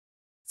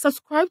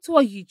subscribe to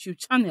our YouTube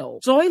channel,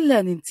 Joy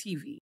Learning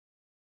TV.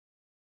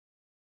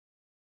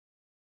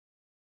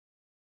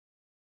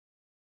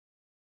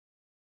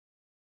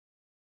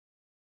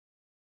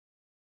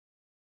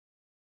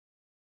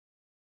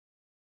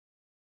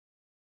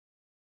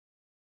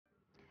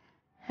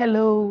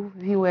 Hello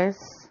viewers,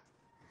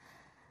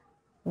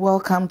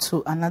 welcome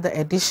to another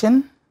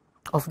edition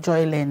of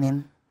Joy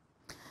Learning.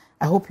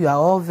 I hope you are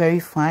all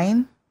very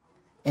fine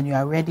and you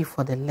are ready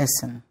for the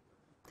lesson.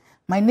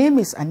 My name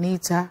is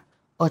Anita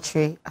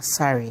Ochre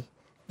Asari,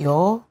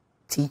 your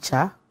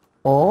teacher,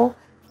 or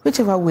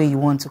whichever way you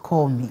want to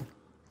call me.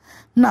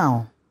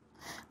 Now,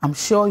 I'm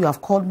sure you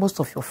have called most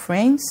of your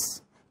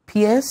friends,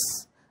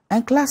 peers,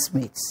 and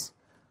classmates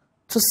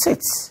to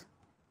sit,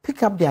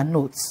 pick up their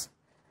notes,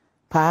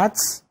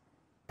 pads,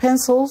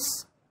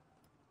 pencils,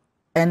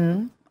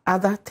 and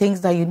other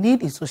things that you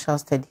need in social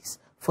studies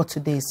for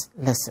today's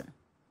lesson.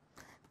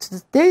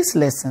 Today's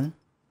lesson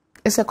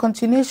is a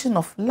continuation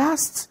of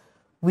last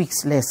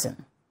week's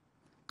lesson.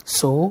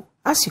 So,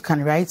 as you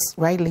can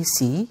rightly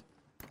see,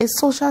 it's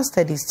social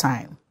studies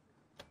time.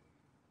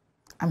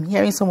 I'm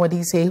hearing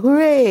somebody say,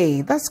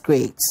 hooray, that's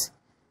great.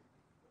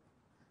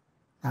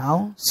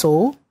 Now,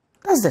 so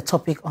that's the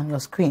topic on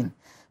your screen.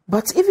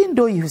 But even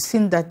though you've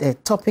seen that the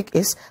topic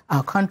is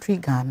our country,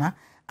 Ghana,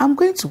 I'm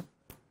going to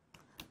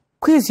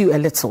quiz you a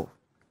little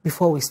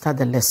before we start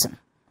the lesson.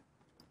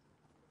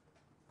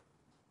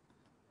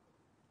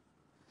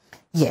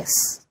 Yes,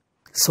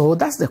 so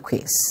that's the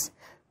quiz.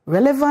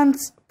 Relevant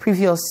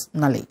previous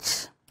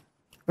knowledge.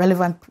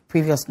 Relevant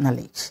previous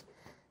knowledge.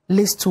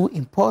 List 2,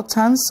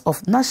 importance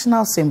of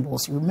national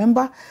symbols. You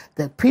remember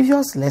the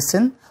previous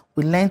lesson,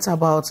 we learned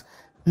about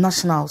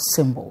national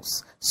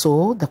symbols.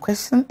 So the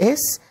question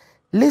is,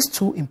 list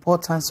 2,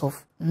 importance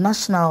of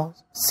national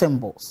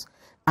symbols.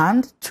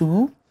 And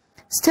 2,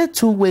 state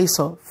 2 ways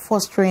of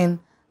fostering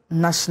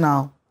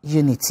national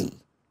unity.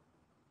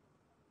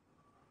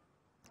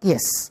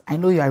 Yes, I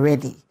know you are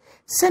ready.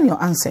 Send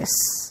your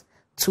answers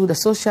to the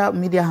social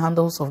media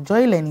handles of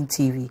Joy Learning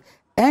TV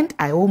and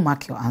I will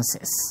mark your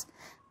answers.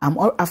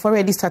 I've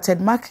already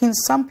started marking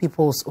some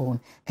people's own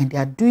and they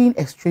are doing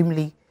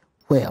extremely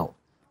well.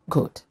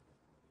 Good.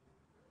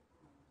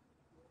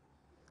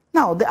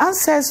 Now, the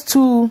answers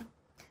to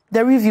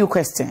the review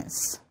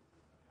questions.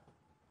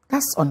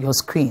 That's on your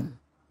screen.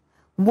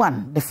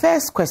 1. The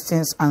first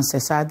question's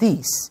answers are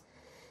these.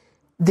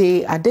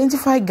 They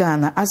identify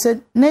Ghana as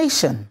a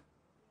nation.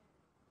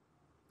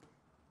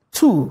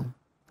 2.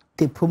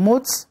 They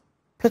promote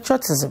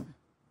patriotism.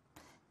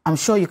 I'm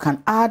sure you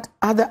can add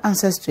other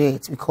answers to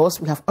it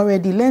because we have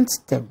already learnt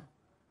them.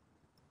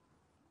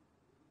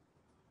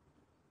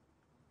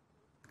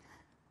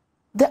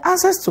 The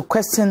answers to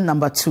question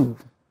number 2.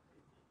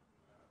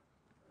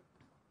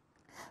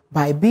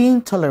 By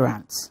being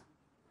tolerant.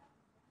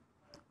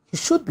 You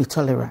should be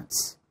tolerant.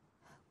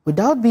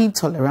 Without being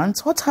tolerant,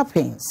 what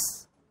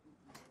happens?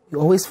 You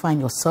always find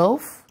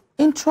yourself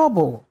in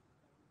trouble.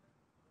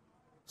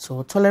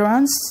 So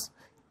tolerance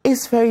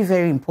is very,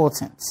 very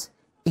important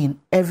in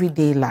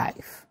everyday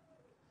life.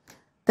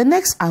 The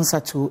next answer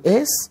to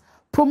is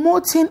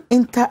promoting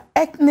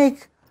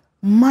interethnic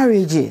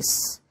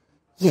marriages.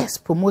 Yes,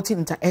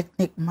 promoting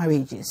interethnic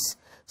marriages.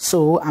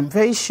 So I'm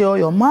very sure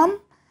your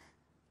mom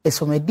is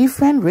from a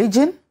different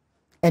region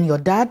and your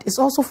dad is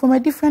also from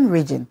a different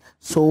region.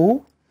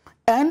 So,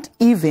 and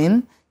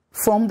even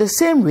from the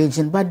same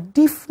region, but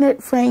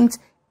different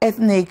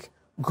ethnic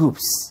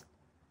groups.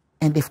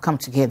 And they've come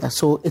together.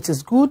 So it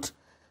is good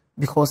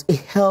because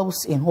it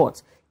helps in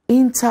what?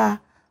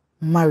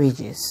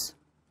 Intermarriages.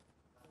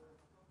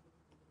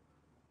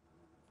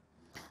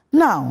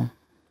 Now,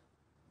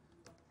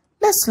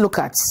 let's look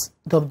at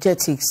the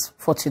objectives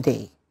for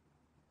today.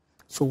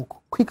 So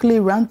quickly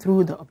run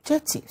through the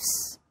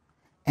objectives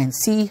and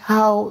see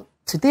how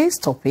today's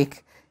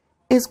topic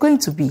is going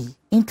to be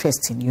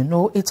interesting. You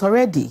know it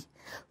already.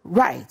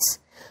 Right.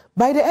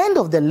 By the end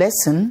of the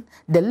lesson,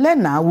 the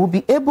learner will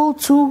be able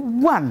to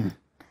 1.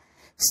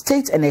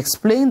 State and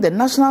explain the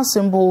national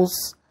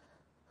symbols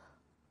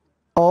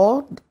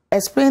or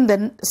explain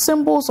the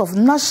symbols of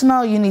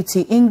national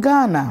unity in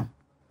Ghana.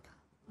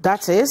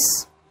 That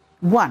is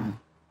 1.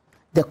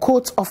 The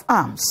coat of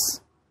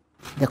arms.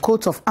 The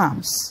coat of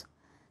arms.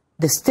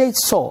 The state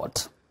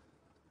sword.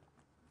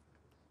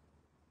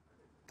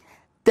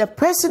 The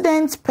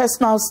president's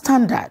personal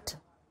standard.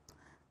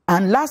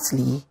 And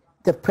lastly,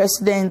 the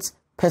president's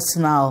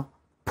personal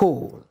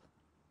pole.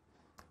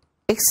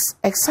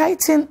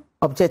 Exciting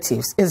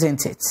objectives,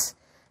 isn't it?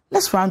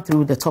 Let's run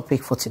through the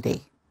topic for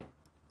today.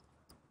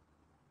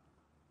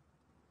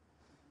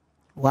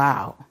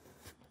 Wow.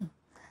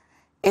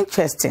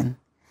 Interesting.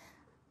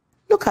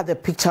 Look at the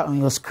picture on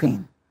your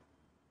screen.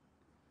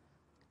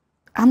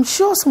 I'm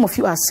sure some of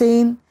you are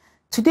saying,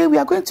 today we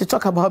are going to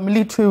talk about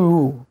military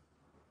rule.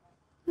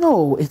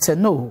 No, it's a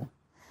no.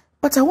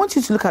 But I want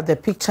you to look at the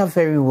picture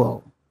very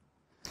well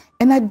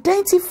and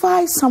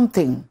identify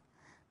something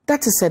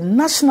that is a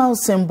national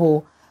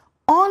symbol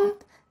on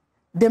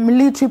the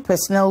military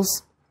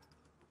personnel's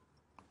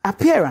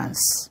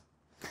appearance.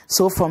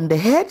 So from the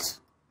head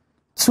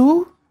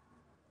to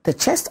the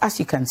chest, as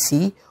you can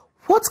see,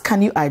 what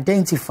can you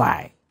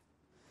identify?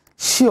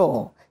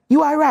 Sure,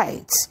 you are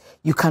right.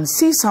 You can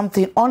see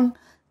something on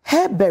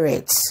her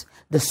berets,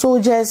 the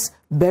soldiers'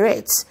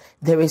 berets.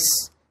 There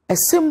is a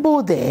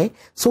symbol there,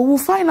 so we'll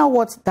find out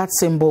what that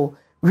symbol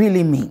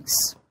really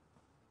means.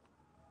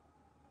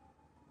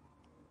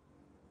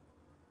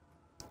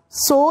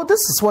 So this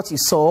is what you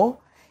saw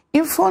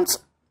in front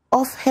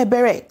of her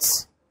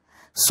berets.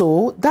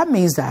 So that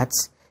means that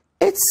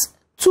it's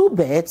two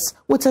birds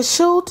with a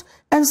shield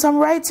and some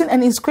writing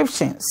and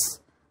inscriptions.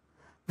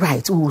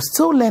 Right, we will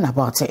still learn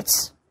about it.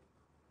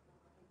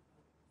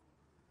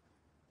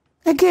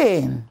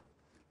 Again,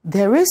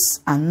 there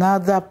is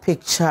another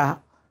picture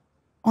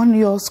on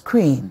your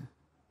screen.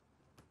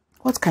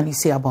 What can you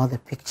say about the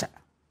picture?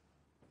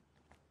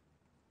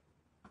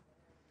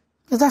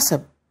 That's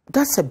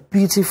a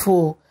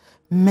beautiful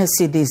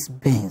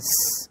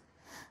Mercedes-Benz.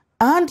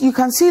 And you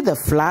can see the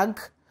flag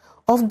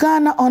of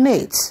Ghana on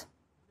it.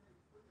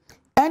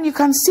 And you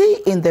can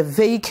see in the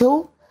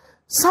vehicle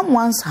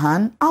someone's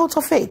hand out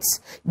of it.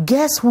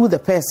 Guess who the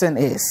person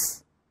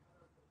is?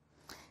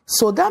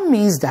 So that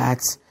means that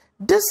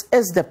this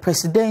is the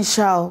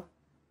presidential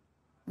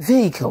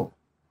vehicle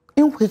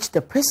in which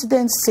the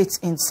president sits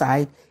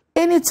inside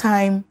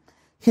anytime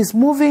he's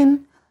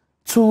moving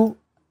to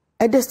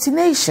a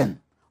destination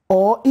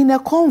or in a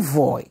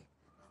convoy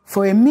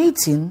for a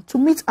meeting to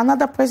meet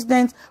another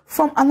president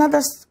from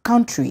another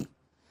country.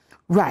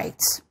 Right.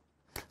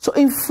 So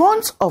in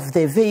front of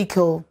the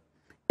vehicle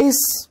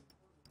is,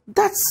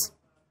 that's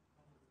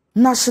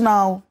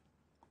national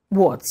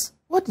what?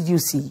 What did you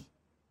see?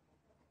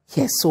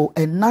 Yes, so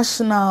a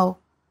national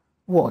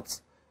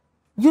what?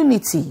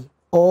 Unity,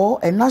 or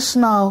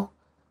the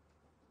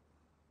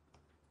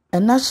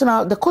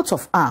coat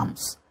of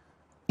arms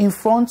in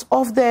front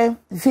of the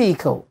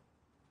vehicle.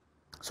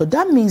 So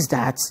that means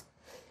that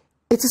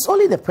it is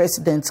only the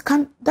president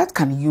that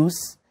can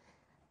use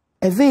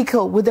a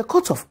vehicle with the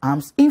coat of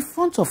arms in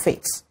front of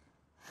it.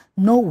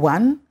 No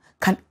one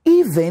can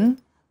even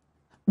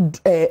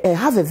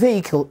have a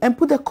vehicle and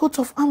put the coat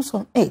of arms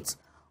on it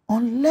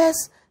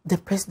unless the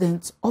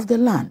president of the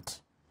land.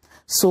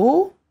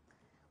 So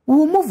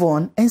we'll move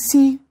on and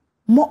see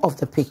more of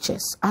the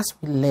pictures as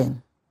we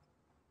learn.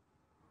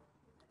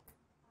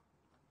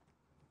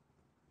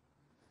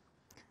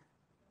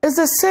 It's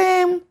the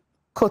same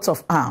coat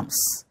of arms.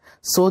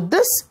 So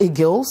this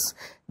eagles,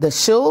 the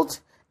shield,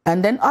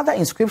 and then other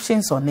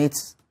inscriptions on it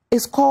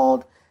is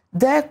called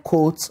their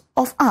coat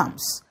of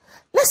arms.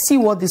 Let's see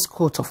what this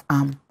coat of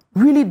arms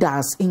really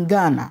does in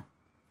Ghana.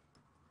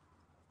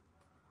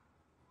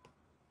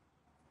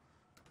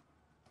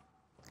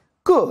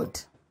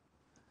 Good.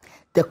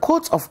 The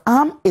coat of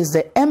arms is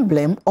the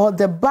emblem or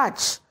the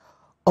badge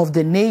of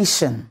the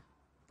nation.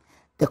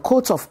 The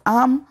coat of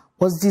arms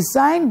was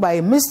designed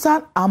by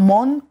Mr.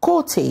 Amon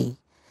Kote,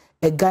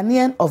 a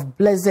Ghanaian of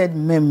blessed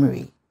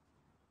memory.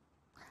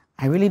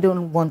 I really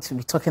don't want to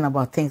be talking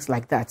about things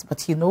like that,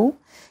 but you know,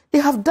 they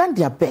have done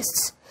their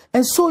best.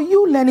 And so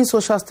you learning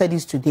social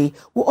studies today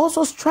will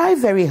also strive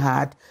very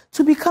hard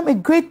to become a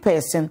great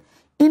person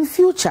in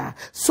future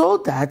so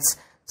that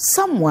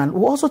someone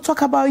will also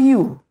talk about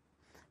you.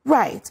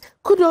 Right.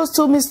 Kudos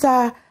to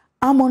Mr.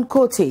 Amon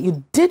Kote.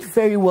 You did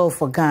very well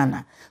for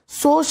Ghana.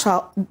 So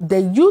shall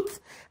the youth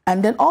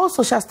and then all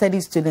social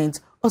studies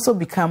students also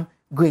become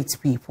great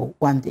people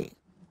one day.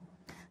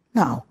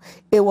 Now,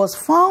 it was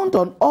found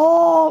on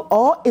all,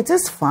 or it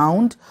is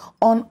found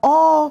on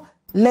all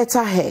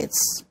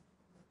letterheads.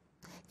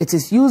 It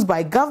is used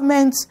by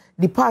governments,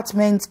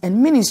 departments,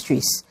 and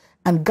ministries,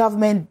 and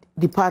government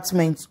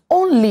departments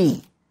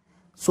only.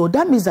 So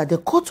that means that the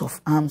coat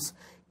of arms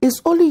is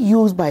only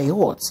used by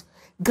what?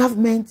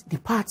 Government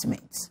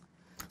departments.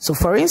 So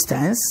for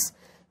instance,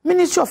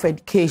 Ministry of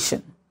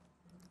Education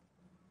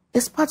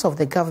is part of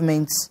the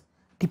government's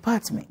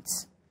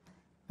departments.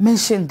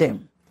 Mention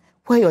them.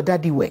 Where your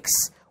daddy works,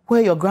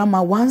 where your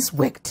grandma once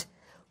worked,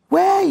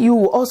 where you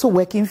will also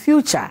work in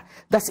future.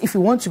 That's if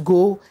you want to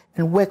go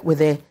and work with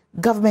a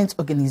government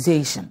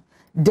organization.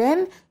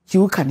 Then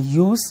you can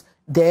use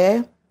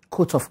their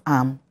coat of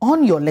arms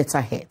on your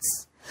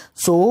letterheads.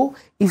 So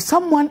if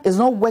someone is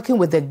not working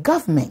with the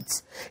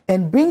government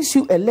and brings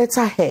you a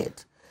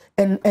letterhead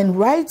and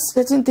writes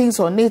certain things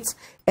on it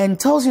and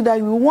tells you that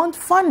you want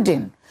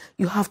funding,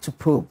 you have to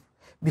probe,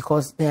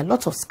 because there are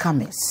lots of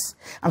scammers.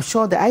 I'm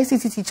sure the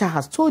ICT teacher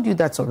has told you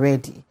that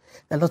already.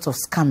 There are lots of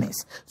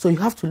scammers. So you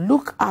have to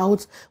look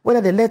out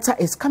whether the letter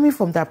is coming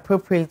from the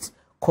appropriate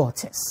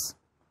quarters.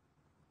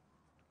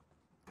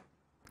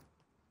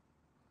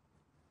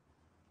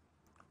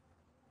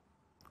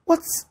 What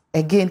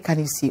again can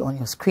you see on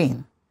your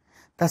screen?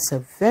 That's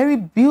a very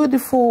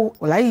beautiful,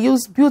 well, I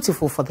use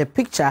beautiful for the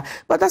picture,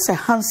 but that's a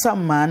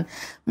handsome man,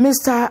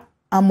 Mr.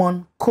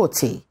 Amon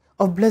Kote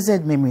of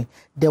blessed memory,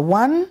 the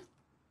one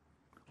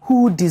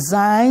who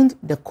designed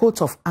the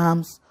coat of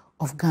arms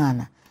of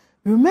Ghana.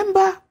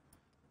 Remember,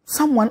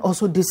 someone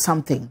also did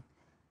something.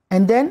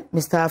 And then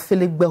Mr.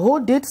 Philip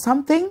Beho did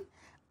something,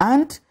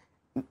 and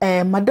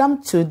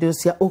Madame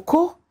Theodosia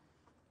Oko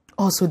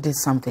also did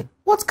something.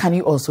 What can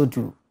you also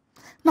do?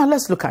 Now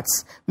let's look at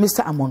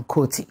Mr.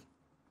 Amonkoti.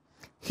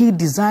 He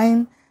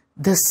designed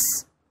this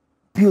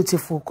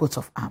beautiful coat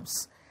of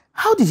arms.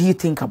 How did he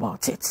think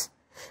about it?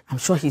 I'm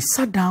sure he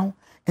sat down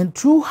and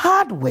through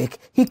hard work,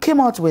 he came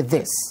out with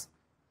this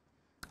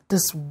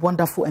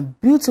wonderful and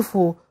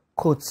beautiful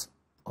coat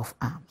of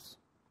arms.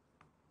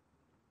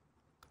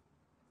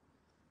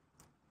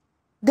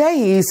 There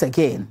he is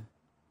again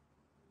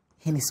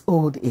in his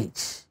old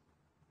age.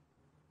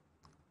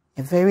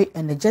 A very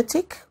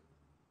energetic,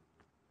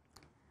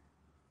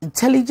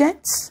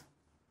 intelligent,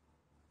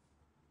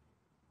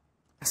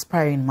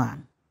 aspiring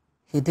man.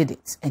 He did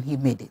it and he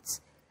made it.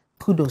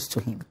 Kudos to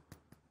him.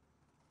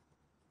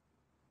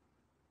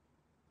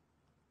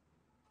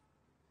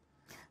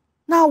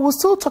 Now we'll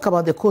still talk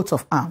about the coat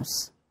of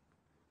arms.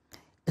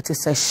 It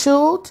is a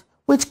shield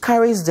which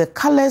carries the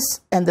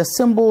colors and the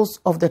symbols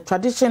of the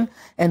tradition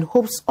and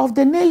hopes of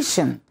the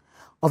nation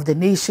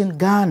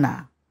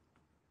Ghana.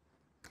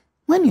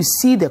 When you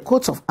see the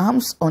coat of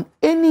arms on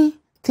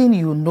anything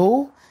you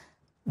know,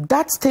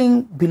 that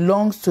thing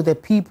belongs to the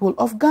people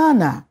of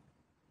Ghana.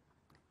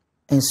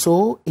 And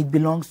so it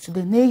belongs to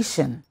the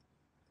nation.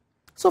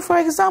 So for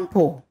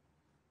example,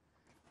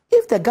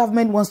 if the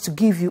government wants to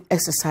give you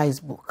exercise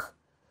book,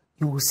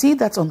 you will see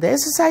that on the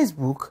exercise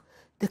book,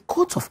 the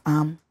coat of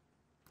arms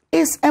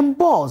is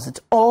embossed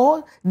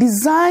or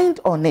designed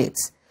on it,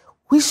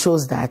 which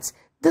shows that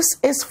this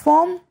is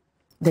from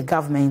the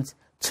government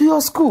to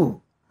your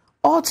school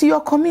or to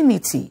your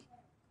community.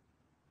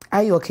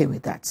 Are you okay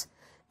with that?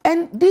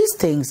 And these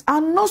things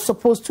are not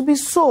supposed to be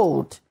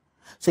sold.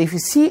 So if you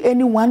see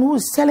anyone who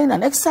is selling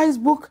an exercise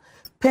book,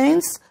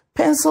 pens,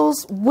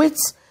 pencils with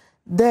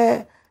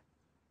the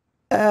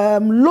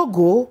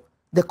logo,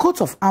 the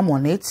coat of arms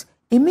on it,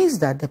 it means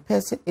that the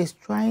person is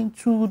trying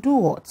to do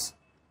what?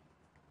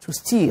 To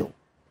steal,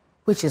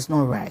 which is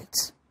not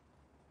right.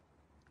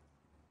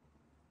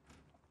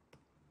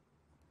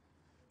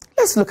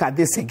 Let's look at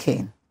this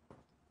again.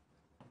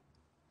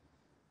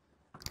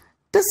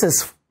 This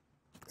is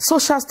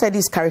social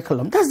studies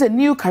curriculum. That's the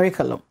new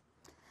curriculum.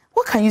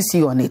 What can you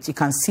see on it? You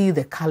can see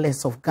the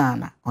colors of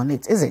Ghana on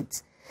it, isn't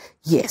it?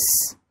 Yes.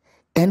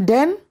 And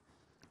then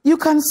you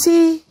can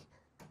see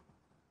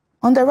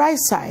on the right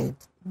side,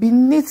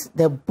 beneath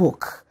the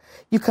book,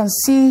 you can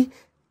see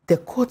the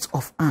coat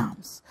of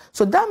arms.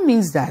 So that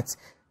means that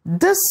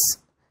this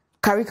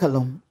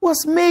curriculum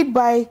was made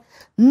by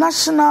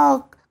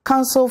National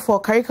Council for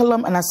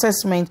Curriculum and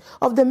Assessment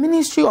of the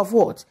Ministry of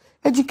what?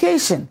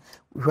 Education.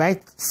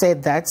 Right,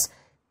 said that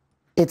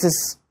it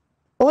is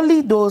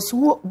only those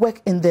who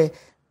work in the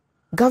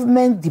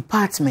government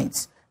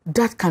departments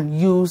that can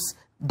use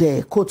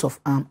the coat of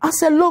arms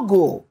as a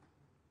logo.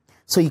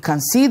 So you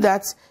can see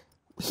that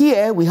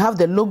here we have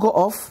the logo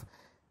of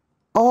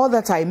all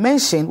that I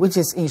mentioned, which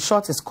is in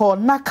short is called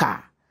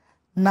NACA.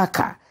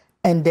 NACA.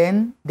 And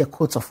then the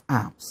coat of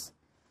arms.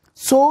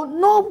 So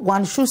no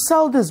one should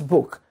sell this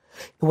book.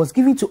 It was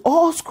given to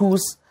all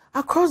schools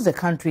across the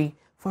country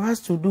for us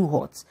to do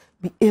what?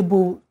 Be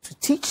able to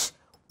teach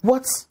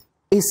what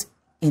is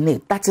in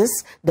it. That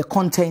is the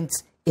content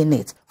in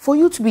it. For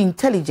you to be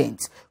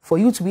intelligent, for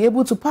you to be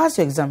able to pass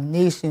your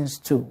examinations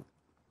too.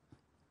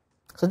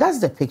 So that's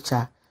the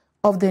picture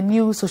of the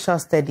new social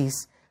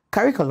studies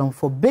curriculum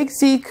for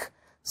Basic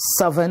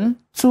 7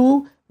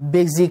 to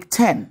Basic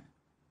 10.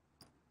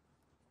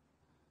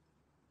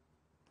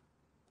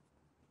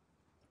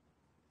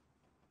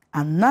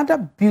 Another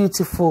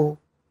beautiful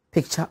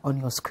picture on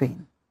your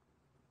screen.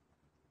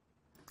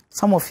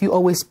 Some of you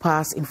always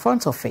pass in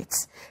front of it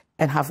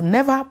and have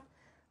never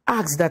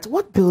asked that,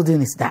 what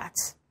building is that?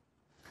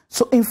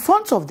 So in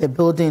front of the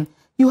building,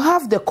 you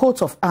have the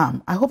coat of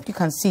arms. I hope you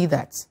can see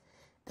that.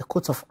 The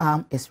coat of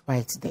arms is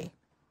right there.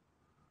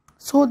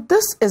 So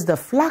this is the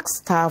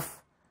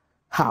Flagstaff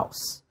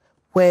House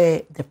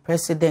where the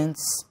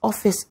president's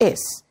office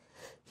is.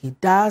 He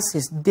does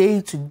his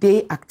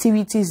day-to-day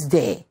activities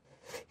there.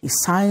 He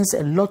signs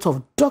a lot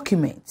of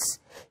documents.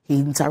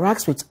 He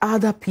interacts with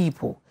other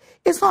people.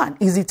 It's not an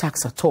easy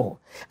task at all.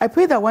 I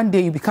pray that one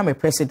day you become a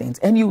president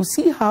and you will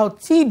see how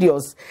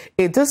tedious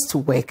it is to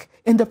work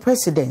in the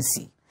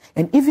presidency.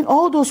 And even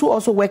all those who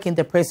also work in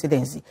the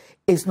presidency,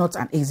 it's not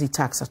an easy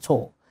task at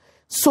all.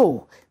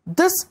 So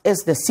this is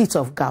the seat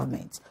of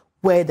government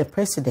where the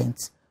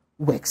president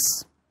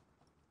works.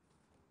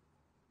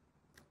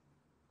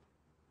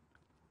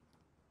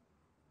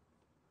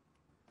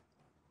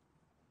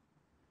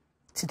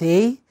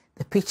 Today,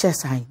 the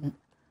pictures are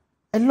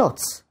a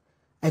lot.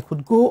 I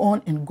could go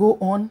on and go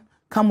on,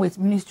 come with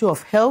Ministry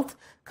of Health,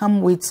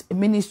 come with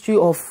Ministry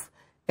of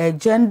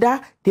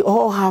Gender. They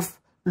all have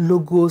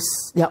logos,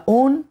 their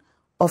own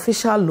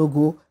official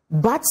logo,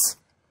 but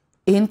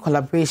in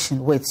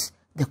collaboration with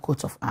the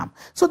coat of arms.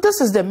 So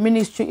this is the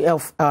Ministry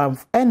of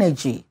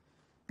Energy.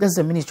 This is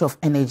the Ministry of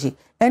Energy.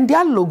 And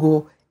their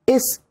logo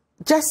is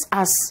just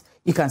as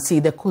you can see,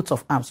 the coat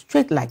of arms,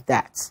 straight like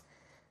that.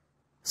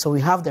 So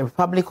we have the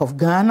Republic of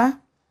Ghana,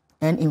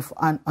 and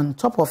on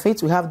top of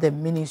it, we have the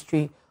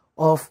Ministry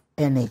of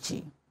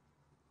Energy.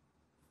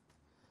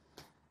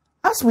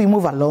 as we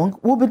move along,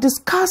 we'll be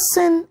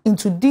discussing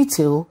into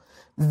detail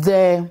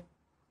the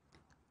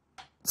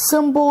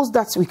symbols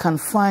that we can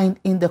find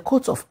in the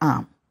coat of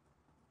arms.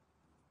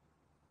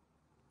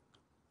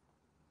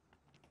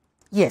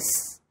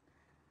 Yes,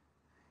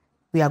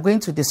 we are going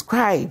to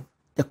describe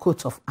the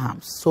coat of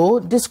arms. So,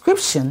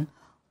 description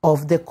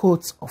of the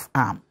coat of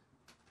arms.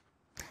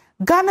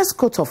 Ghana's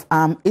coat of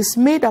arms is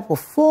made up of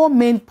 4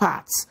 main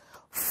parts.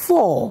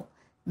 4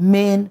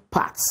 main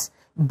parts.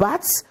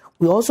 But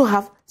we also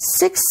have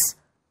 6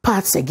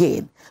 parts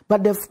again.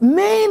 But the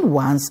main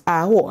ones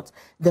are what?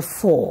 The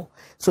 4.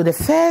 So the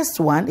first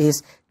one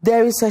is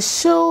there is a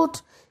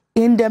shield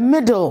in the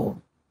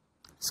middle.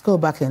 Let's go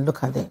back and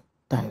look at the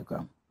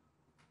diagram.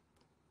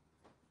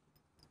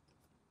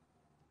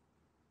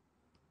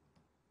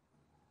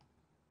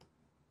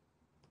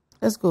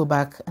 Let's go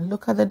back and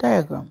look at the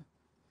diagram.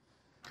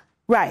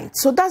 Right,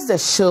 so that's the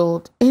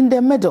shield in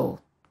the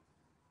middle.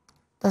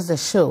 That's the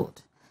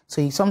shield.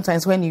 So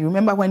sometimes when you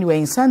remember when you were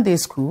in Sunday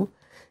school,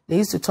 they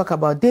used to talk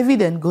about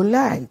David and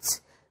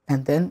Goliath.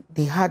 And then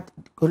they had,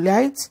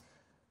 Goliath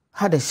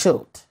had a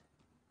shield.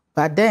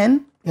 But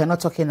then we are not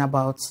talking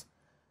about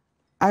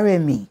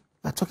RME.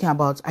 We are talking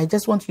about, I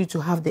just want you to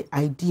have the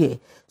idea.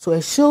 So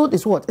a shield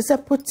is what? It's a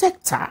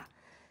protector.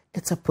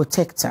 It's a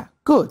protector.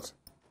 Good.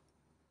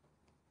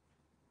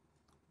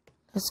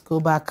 Let's go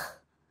back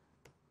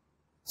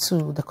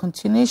to the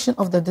continuation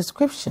of the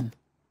description.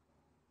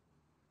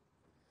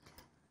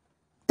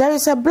 There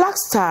is a black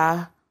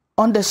star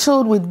on the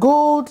shield with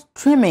gold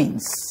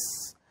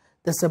trimmings.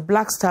 There's a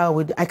black star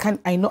with,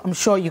 I'm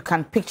sure you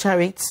can picture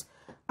it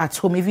at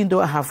home, even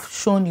though I have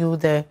shown you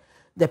the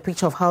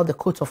picture of how the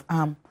coat of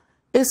arms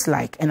is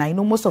like. And I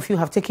know most of you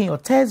have taken your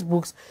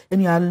textbooks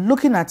and you are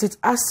looking at it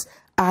as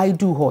I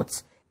do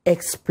what?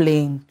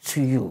 Explain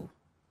to you.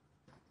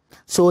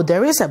 So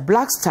there is a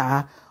black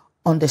star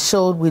on the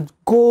shield with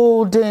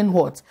golden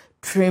what?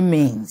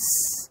 Trimmings.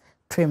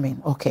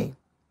 Trimming, okay.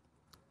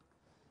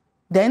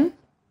 Then,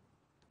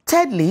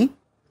 thirdly,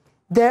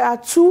 there are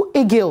 2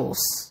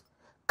 eagles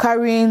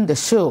carrying the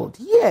shield.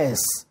 Yes.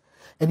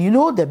 And you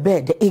know the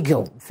bird, the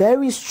eagle,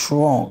 very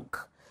strong.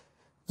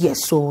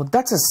 Yes, so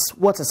that is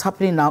what is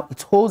happening now.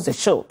 It holds the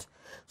shield.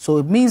 So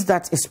it means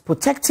that it's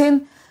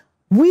protecting.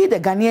 We, the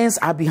Ghanaians,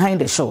 are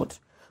behind the shield.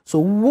 So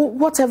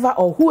whatever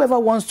or whoever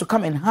wants to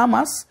come and harm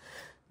us,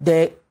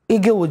 the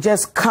eagle will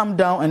just come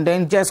down and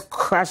then just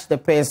crush the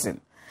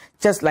person.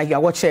 Just like you're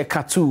watching a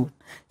cartoon.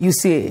 You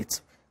see it.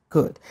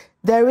 Good.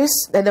 There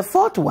is, and the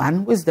 4th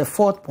one, which is the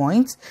 4th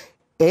point,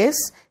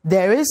 is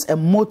there is a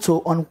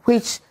motto on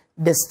which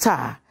the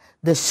star,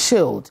 the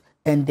shield,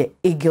 and the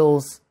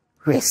eagles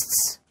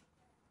rests.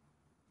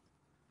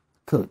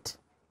 Good.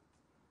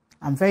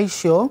 I'm very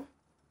sure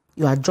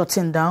you are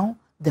jotting down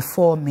the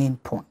 4 main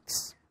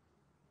points.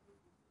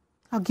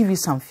 I'll give you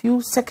some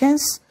few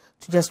seconds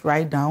to just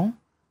write down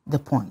the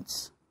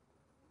points.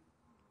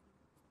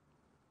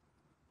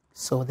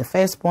 So the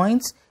first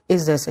point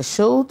is there's a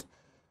shield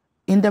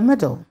in the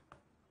middle.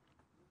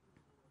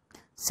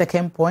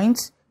 Second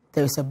point,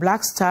 there is a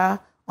black star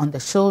on the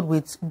shield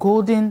with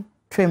golden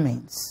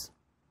trimmings.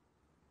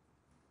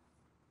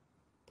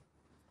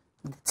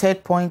 The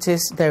third point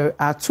is there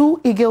are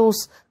 2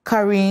 eagles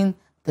carrying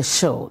the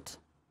shield.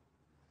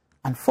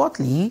 And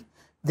fourthly,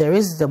 there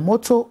is the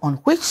motto on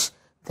which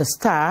the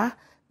star,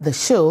 the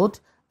shield,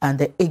 and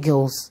the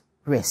eagles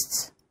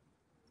rest.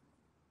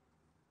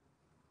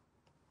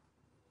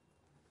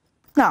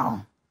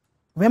 Now,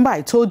 remember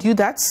I told you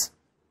that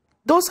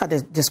those are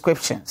the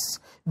descriptions.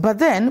 But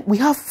then we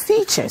have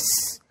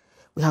features.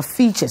 We have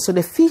features. So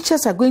the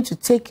features are going to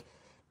take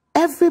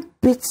every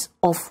bit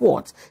of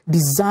what?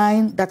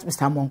 Design that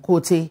Mr.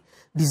 Monkote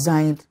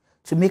designed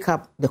to make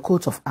up the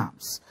coat of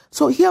arms.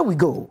 So here we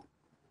go.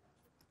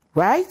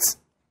 Right?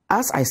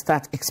 As I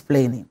start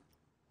explaining.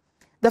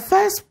 The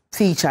first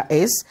feature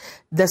is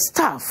the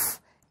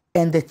staff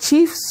and the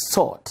chief's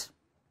sword.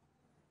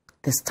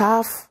 The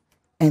staff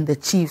and the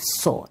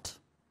chief's sword.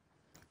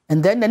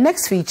 And then the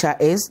next feature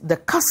is the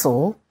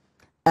castle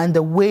and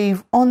the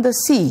wave on the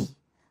sea.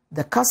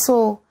 The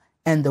castle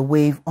and the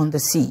wave on the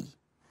sea.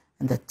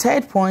 And the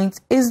third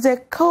point is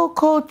the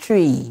cocoa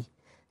tree.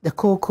 The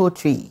cocoa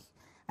tree.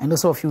 I know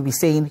some of you will be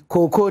saying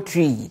cocoa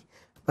tree,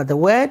 but the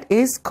word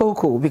is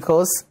cocoa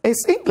because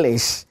it's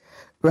English.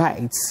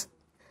 Right.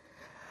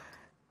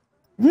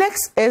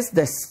 Next is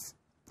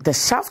the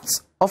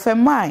shaft of a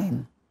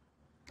mine.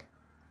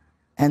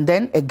 And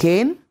then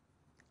again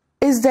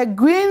is the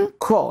green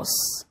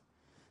cross.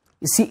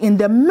 You see, in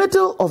the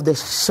middle of the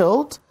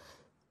shield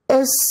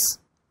is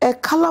a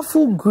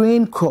colorful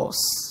green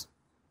cross.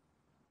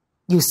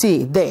 You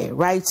see it there,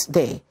 right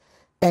there.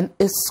 And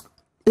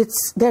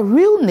it's the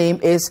real name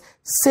is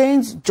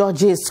St.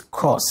 George's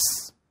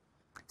Cross.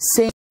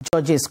 St.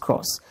 George's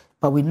Cross.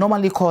 But we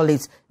normally call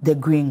it the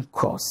green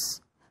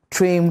cross,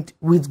 trimmed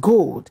with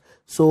gold.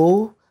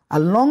 So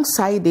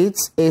alongside it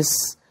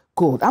is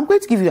gold. I'm going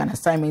to give you an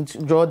assignment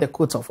to draw the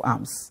coat of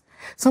arms.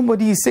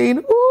 Somebody is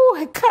saying, oh,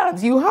 I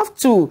can't. You have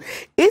to.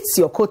 It's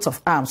your coat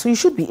of arms, so you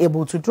should be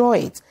able to draw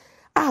it.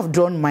 I have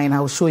drawn mine.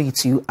 I'll show it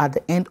to you at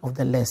the end of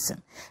the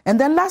lesson. And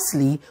then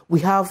lastly, we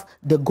have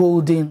the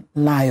golden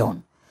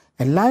lion.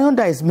 A lion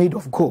that is made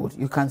of gold.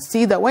 You can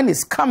see that when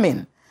it's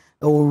coming,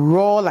 it will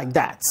roar like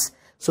that.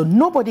 So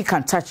nobody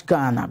can touch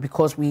Ghana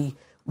because we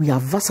are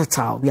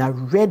versatile, we are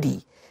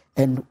ready.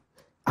 And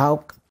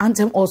our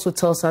anthem also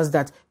tells us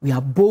that we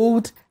are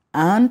bold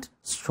and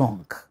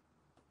strong.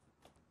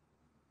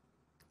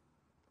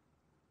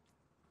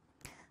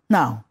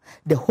 Now,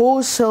 the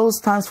whole shield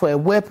stands for a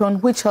weapon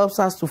which helps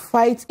us to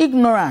fight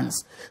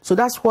ignorance. So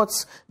that's what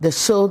the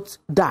shield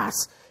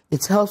does.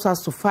 It helps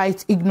us to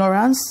fight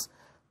ignorance,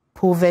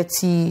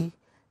 poverty,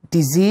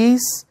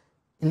 disease,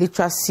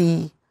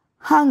 illiteracy,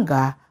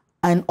 hunger,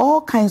 and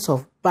all kinds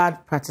of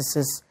bad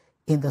practices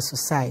in the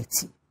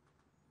society.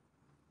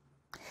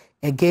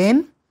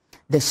 Again,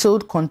 the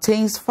shield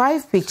contains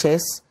 5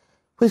 pictures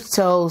which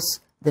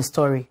tells the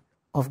story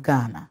of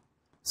Ghana.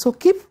 So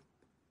keep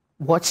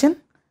watching,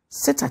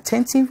 sit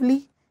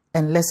attentively,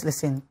 and let's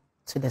listen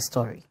to the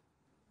story.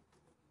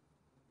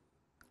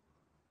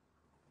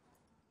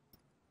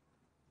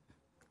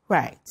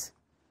 Right.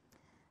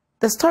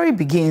 The story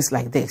begins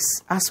like this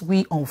as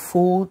we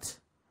unfold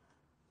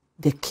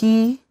the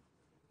key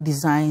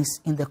designs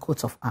in the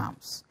coat of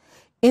arms.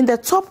 In the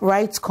top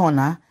right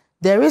corner,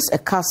 there is a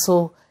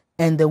castle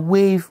and the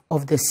wave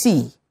of the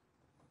sea.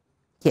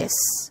 Yes,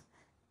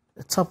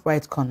 the top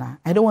right corner.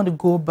 I don't want to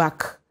go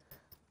back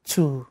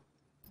to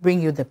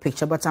bring you the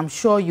picture, but I'm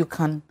sure you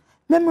can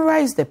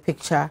memorize the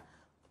picture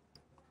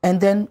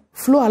and then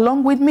flow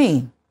along with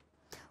me.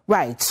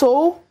 Right,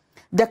 so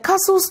the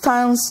castle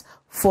stands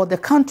for the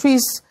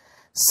country's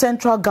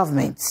central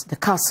government, the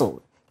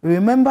castle.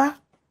 Remember,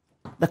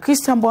 the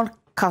Christian-born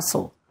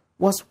castle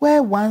was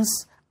where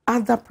once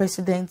other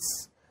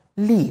presidents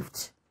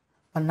lived,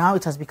 but now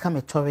it has become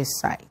a tourist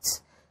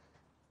site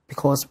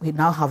because we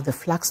now have the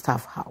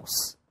Flagstaff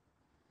House.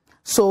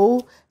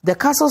 So the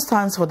castle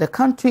stands for the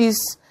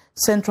country's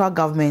central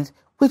government,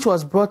 which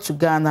was brought to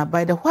Ghana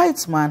by the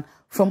white man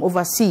from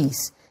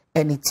overseas,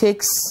 and it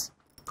is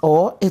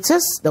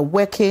the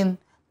working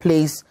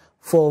place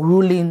for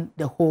ruling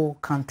the whole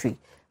country.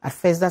 At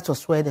first, that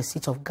was where the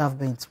seat of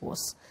government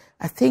was.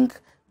 I think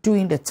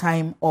during the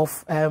time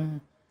of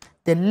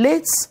the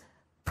late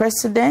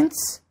President,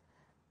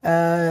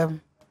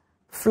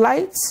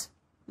 Flight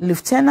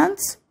Lieutenant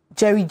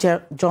Jerry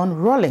John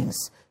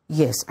Rawlings.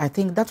 Yes, I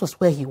think that was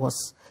where he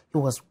was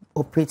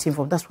operating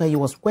from. That's where he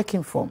was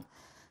working from.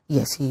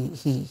 Yes,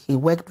 he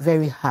worked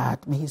very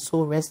hard. May his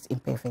soul rest in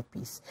perfect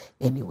peace.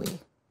 Anyway.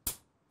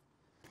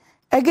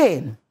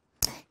 Again,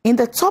 in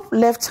the top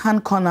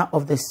left-hand corner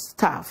of the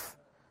staff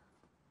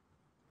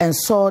and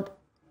sword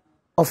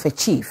of a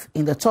chief,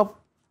 in the top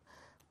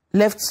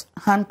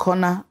left-hand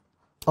corner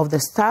of the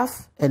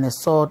staff and a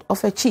sword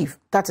of a chief.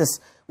 That is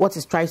what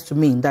it tries to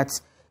mean, that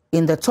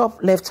in the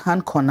top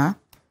left-hand corner,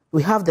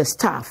 we have the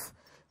staff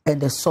and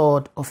the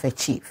sword of a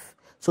chief.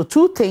 So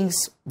 2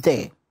 things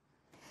there.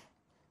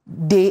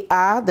 They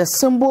are the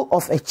symbol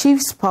of a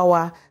chief's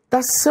power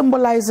that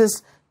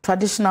symbolizes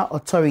traditional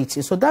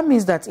authority. So that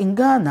means that in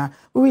Ghana,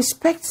 we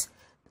respect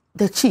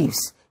the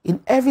chiefs.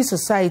 In every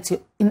society,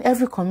 in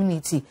every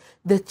community,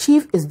 the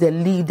chief is the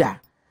leader.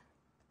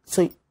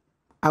 So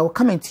I will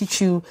come and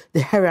teach you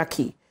the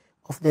hierarchy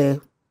of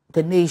the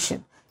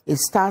nation. It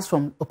starts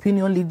from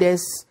opinion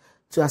leaders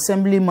to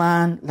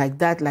assemblyman, like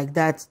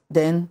that,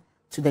 then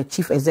to the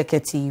chief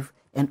executive,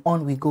 and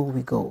on we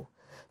go.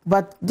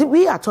 But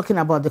we are talking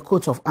about the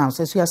coat of arms.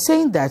 So we are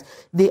saying that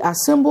they are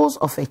symbols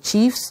of a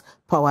chief's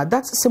power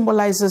that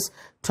symbolizes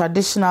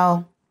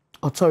traditional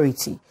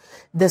authority.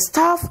 The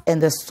staff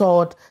and the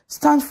sword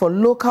stand for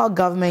local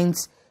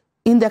governments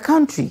in the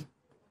country.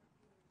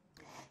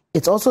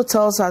 It also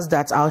tells us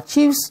that our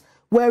chiefs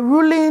were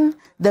ruling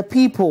the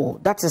people,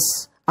 that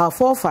is our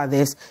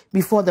forefathers,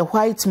 before the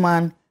white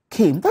man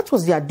came. That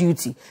was their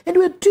duty. And they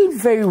were doing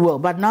very well.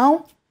 But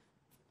now,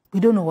 we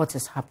don't know what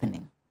is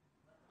happening.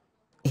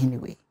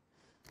 Anyway,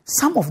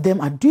 some of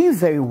them are doing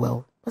very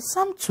well, but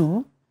some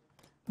too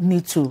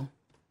need to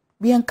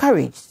be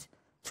encouraged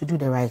to do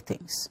the right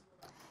things.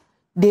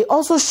 They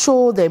also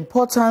show the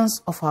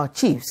importance of our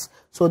chiefs.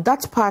 So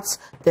that part,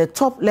 the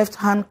top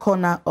left-hand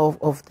corner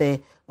of the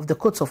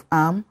coat of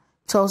arms,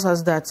 tells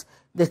us that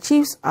the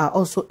chiefs are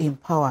also in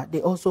power.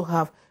 They also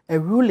have a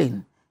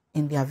ruling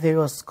in their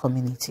various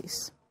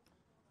communities.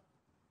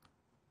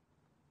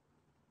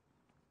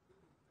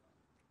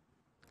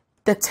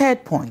 The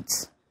third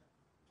point.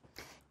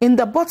 In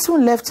the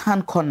bottom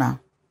left-hand corner,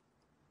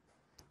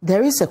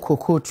 there is a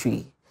cocoa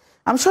tree.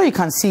 I'm sure you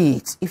can see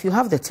it if you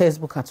have the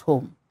textbook at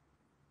home.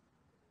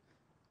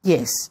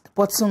 Yes, the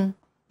bottom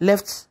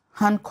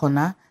left-hand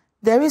corner,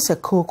 there is a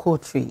cocoa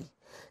tree.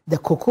 The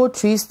cocoa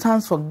tree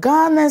stands for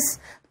Ghana's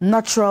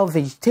natural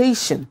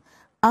vegetation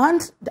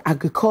and the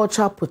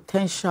agricultural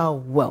potential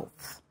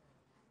wealth.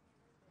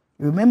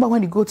 Remember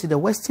when you go to the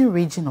western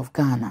region of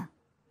Ghana,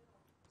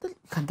 you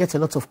can get a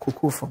lot of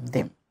cocoa from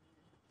them.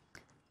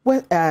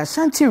 Well,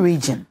 Shanti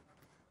region,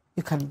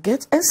 you can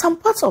get, and some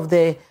parts of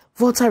the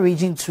Volta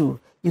region too,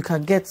 you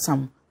can get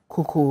some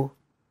cocoa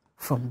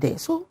from there.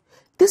 So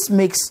this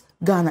makes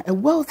Ghana a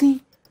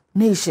wealthy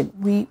nation.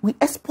 We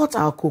export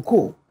our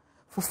cocoa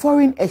for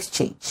foreign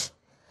exchange.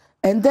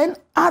 And then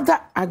other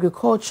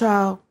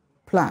agricultural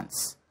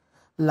plants,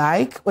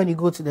 like when you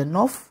go to the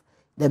north,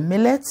 the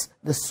millet,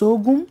 the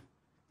sorghum,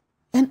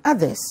 and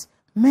others.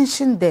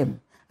 Mention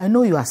them. I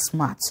know you are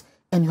smart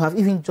and you have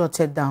even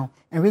jotted down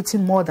and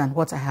written more than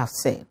what I have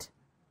said.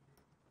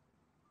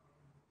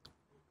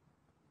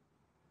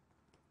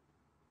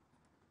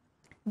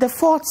 The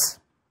fourth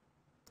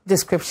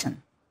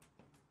description.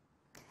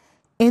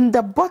 In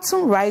the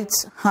bottom right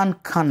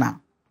hand corner,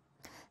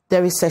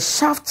 there is a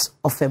shaft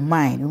of a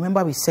mine.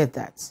 Remember we said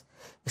that.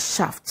 A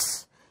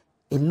shaft.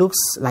 It looks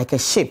like a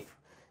ship.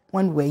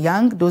 When we were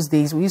young, those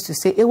days, we used to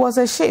say it was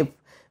a ship.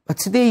 But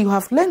today you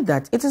have learned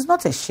that it is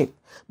not a ship,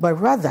 but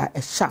rather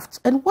a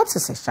shaft. And what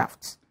is a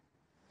shaft?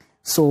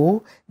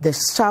 So the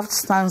shaft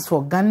stands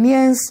for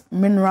Ghanaians'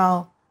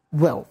 mineral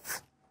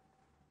wealth.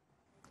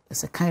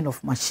 It's a kind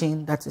of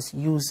machine that is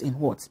used in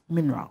what?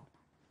 Mineral.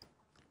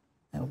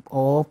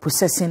 Or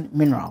processing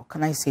mineral.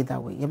 Can I say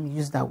that way? Let me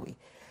use that way.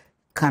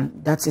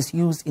 That is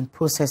used in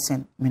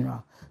processing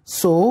mineral.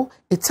 So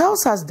it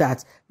tells us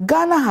that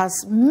Ghana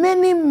has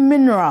many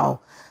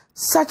mineral,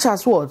 such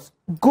as what?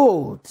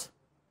 Gold,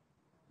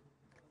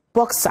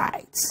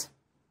 bauxite,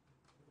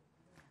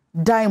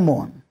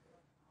 diamond,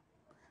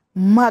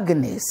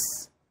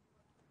 manganese,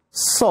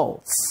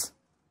 salts,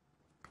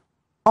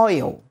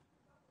 oil,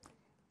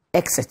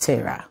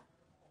 etc.,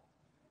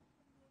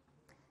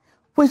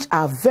 which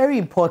are very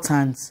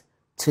important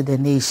to the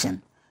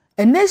nation.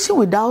 A nation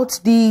without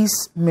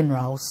these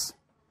minerals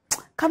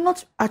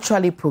cannot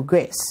actually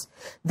progress.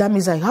 That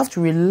means that you have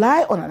to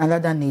rely on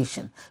another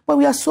nation. But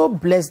we are so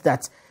blessed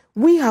that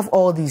we have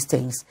all these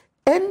things.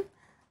 And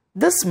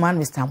this man,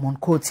 Mr.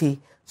 Monkote,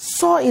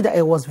 saw it that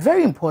it was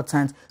very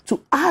important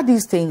to add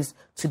these things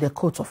to the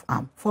coat of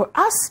arms. For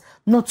us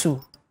not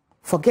to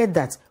forget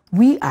that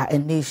we are a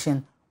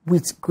nation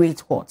with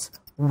great what?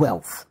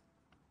 Wealth.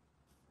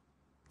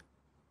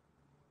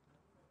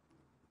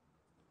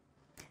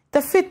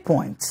 The fifth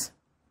point.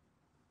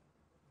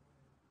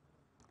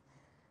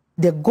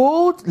 The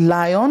gold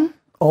lion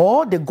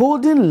or the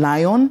golden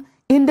lion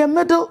in the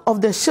middle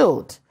of the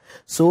shield.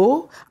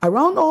 So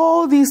around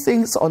all these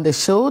things on the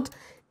shield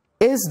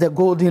is the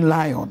golden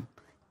lion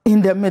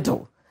in the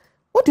middle.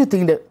 What do you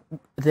think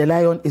the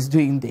lion is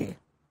doing there?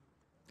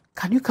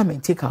 Can you come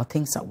and take our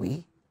things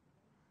away?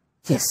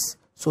 Yes.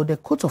 So the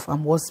coat of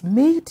arms was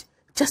made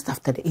just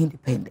after the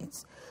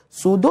independence.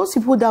 So those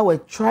people that were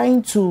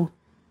trying to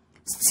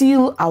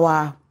steal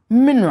our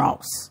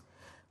minerals,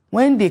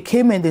 when they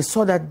came and they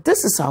saw that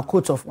this is our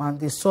coat of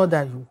arms, they saw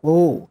that,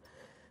 whoa,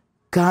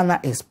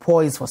 Ghana is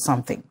poised for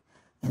something.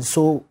 And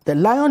so the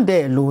lion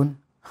there alone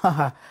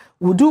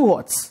will do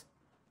what?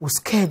 Will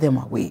scare them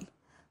away.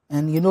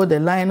 And you know,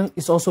 the lion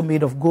is also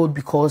made of gold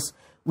because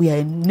we are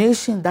a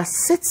nation that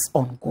sits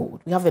on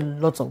gold. We have a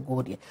lot of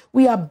gold here.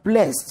 We are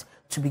blessed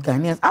to be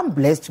Ghanaians. I'm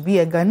blessed to be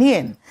a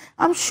Ghanaian.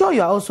 I'm sure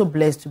you are also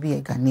blessed to be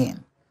a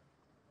Ghanaian.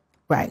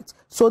 Right.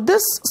 So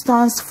this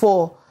stands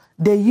for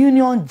the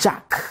Union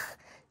Jack.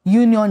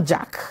 Union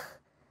Jack.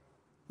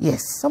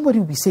 Yes, somebody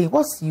will be saying,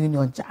 what's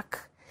Union Jack?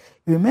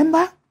 You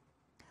remember,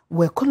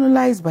 we're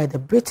colonized by the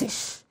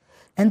British.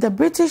 And the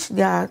British,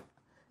 their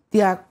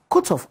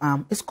coat of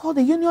arms is called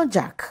the Union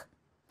Jack,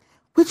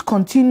 which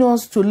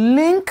continues to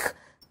link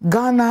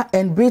Ghana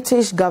and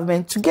British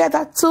government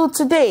together till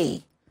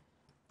today.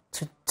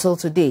 Till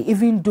today.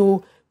 Even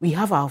though we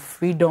have our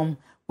freedom,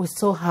 we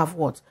still have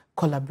what?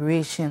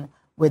 Collaboration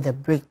with the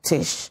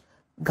British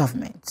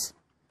government.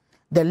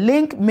 The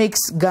link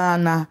makes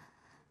Ghana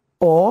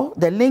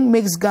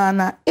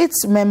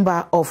its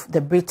member of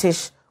the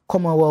British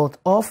Commonwealth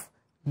of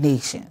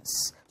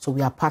Nations. So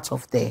we are part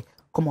of the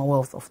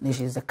Commonwealth of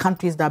Nations, the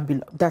countries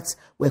that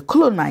were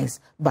colonized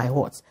by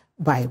what?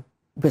 By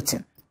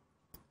Britain.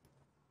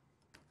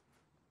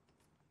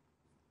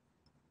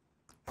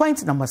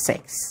 Point number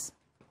 6.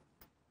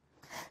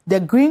 The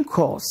green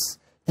cross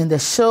in the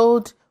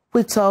shield,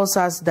 which tells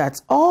us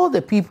that all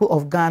the people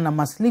of Ghana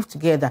must live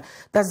together.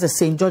 That's the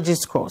St.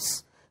 George's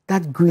cross,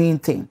 that green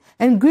thing.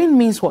 And green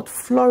means what?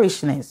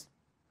 Flourishness.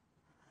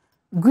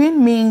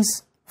 Green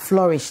means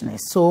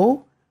flourishness.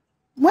 So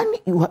when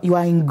you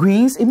are in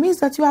greens, it means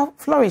that you are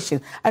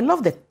flourishing. I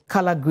love the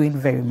color green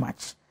very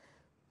much.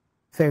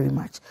 Very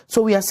much.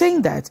 So we are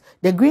saying that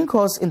the green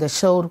cross in the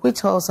shield, which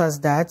tells us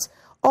that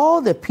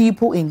all the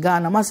people in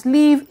Ghana must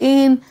live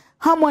in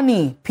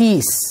harmony,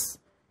 peace.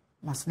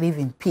 Must live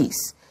in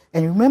peace.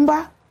 And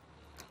remember,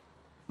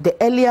 the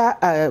earlier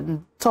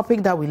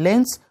topic that we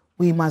learned,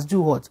 we must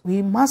do what?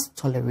 We must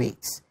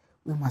tolerate.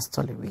 We must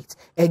tolerate.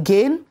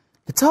 Again,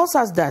 it tells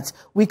us that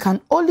we can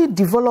only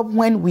develop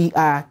when we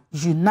are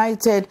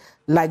united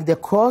like the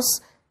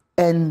cross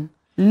and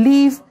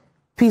live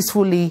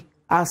peacefully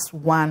as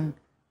one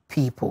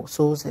people.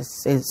 So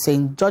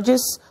St.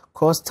 George's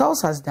cross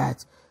tells us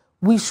that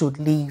we should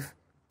live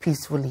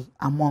peacefully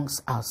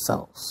amongst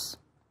ourselves.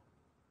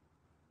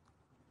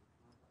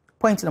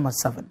 Point number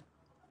 7.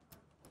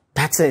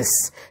 That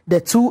is the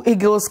 2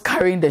 eagles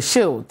carrying the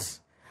shield.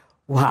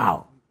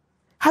 Wow.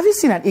 Have you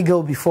seen an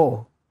eagle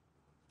before?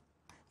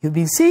 You've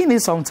been seeing it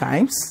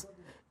sometimes,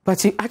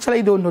 but you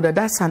actually don't know that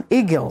that's an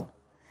eagle.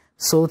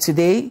 So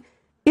today,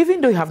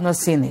 even though you have not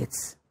seen it,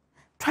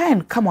 try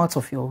and come out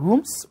of your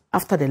rooms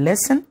after the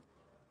lesson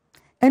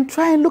and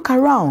try and look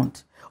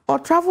around, or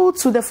travel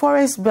to the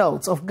forest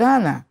belt of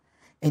Ghana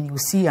and you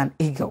see an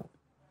eagle.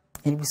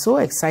 And you'll be so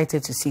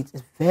excited to see it.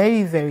 It's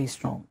very, very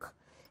strong.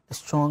 A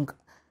strong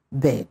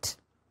bird.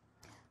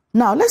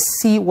 Now,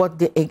 let's see what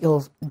the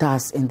eagle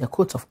does in the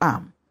coat of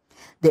arms.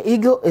 The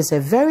eagle is a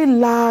very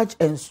large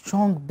and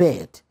strong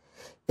bird.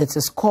 It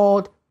is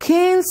called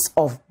kings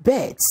of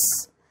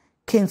birds.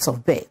 Kings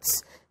of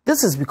birds.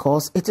 This is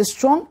because it is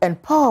strong and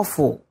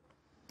powerful.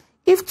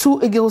 If two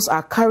eagles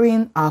are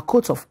carrying our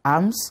coat of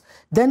arms,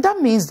 then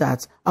that means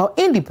that our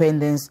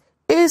independence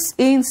is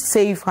in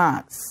safe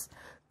hands.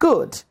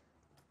 Good.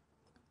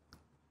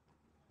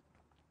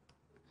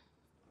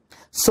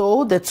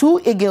 So the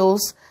two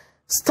eagles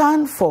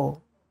stand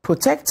for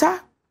protector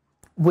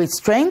with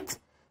strength,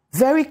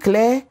 very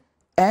clear,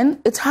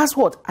 and it has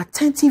what?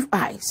 Attentive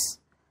eyes.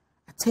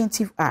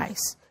 Attentive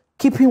eyes,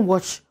 keeping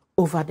watch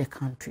over the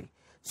country.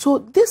 So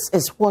this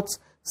is what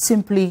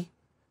simply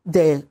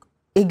the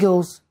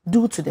eagles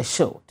do to the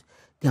shield.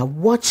 They are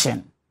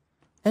watching.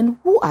 And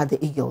who are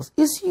the eagles?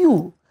 It's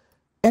you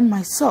and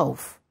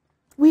myself.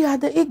 We are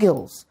the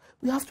eagles.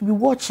 We have to be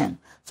watching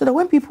so that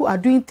when people are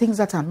doing things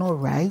that are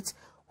not right,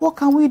 what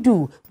can we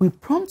do? We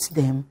prompt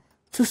them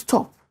to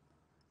stop.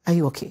 Are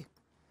you okay?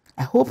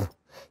 I hope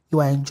you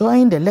are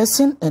enjoying the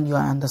lesson and you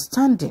are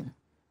understanding.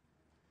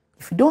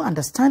 If you don't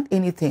understand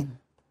anything,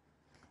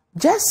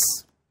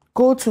 just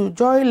go to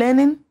Joy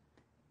Learning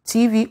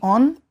TV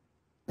on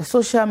the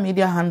social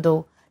media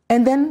handle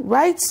and then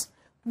write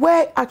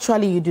where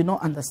actually you do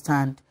not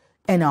understand,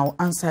 and I'll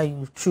answer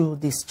you through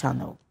this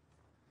channel.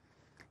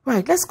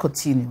 Right, let's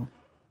continue.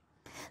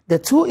 The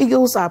two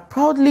eagles are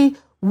proudly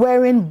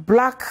wearing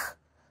black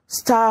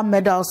star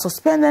medals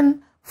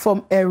suspended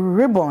from a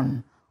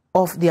ribbon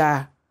of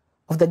the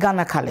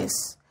Ghana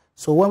colors.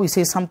 So when we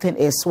say something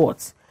is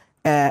what?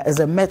 Is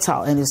a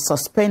metal and is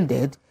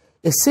suspended,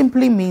 it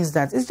simply means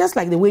that it's just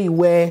like the way you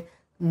wear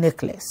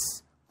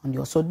necklace on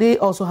your. So they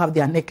also have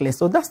their necklace.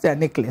 So that's their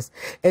necklace.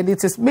 And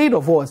it is made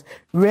of what?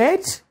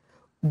 Red,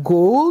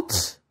 gold,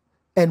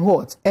 and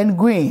what? And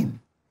green.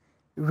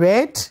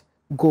 Red,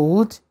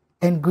 gold,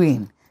 and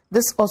green.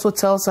 This also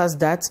tells us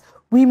that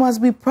we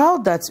must be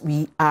proud that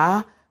we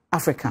are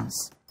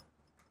Africans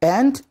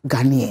and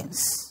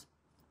Ghanaians.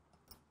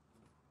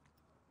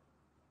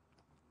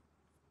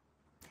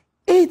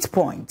 8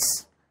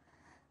 points.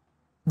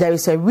 There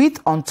is a wreath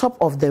on top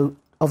of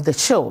the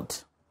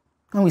shield.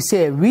 When we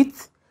say a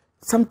wreath,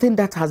 something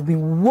that has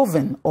been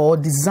woven or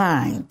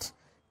designed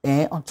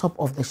on top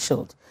of the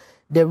shield.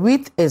 The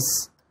wreath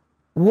is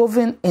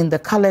woven in the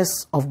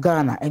colors of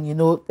Ghana, and you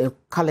know the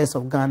colors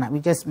of Ghana. We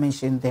just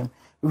mentioned them: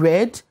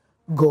 red,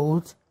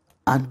 gold,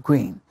 and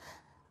green.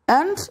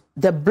 And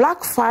the black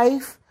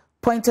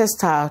 5-pointed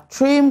star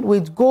trimmed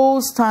with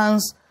gold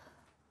stands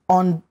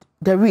on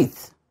the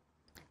wreath.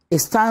 It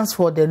stands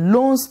for the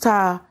Lone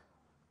Star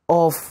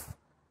of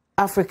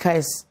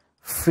Africa's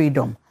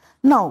freedom.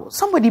 Now,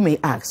 somebody may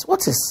ask,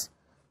 what is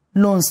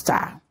Lone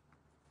Star?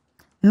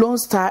 Lone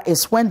Star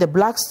is when the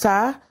Black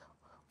Star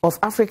of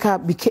Africa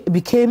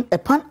became a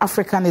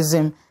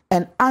Pan-Africanism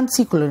and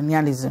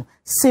anti-colonialism,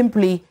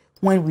 simply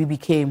when we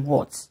became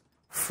what?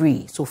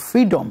 Free. So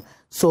freedom.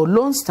 So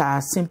Lone Star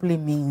simply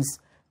means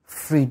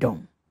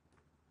freedom.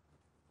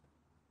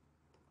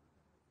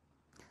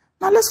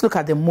 Now let's look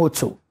at the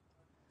motto.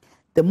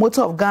 The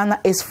motto of Ghana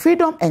is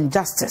freedom and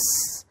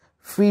justice.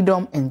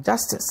 Freedom and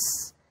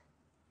justice.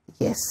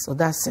 Yes, so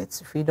that's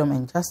it. Freedom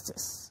and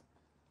justice.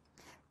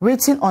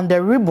 Written on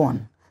the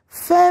ribbon,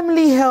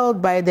 firmly held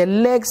by the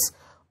legs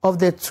of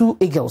the two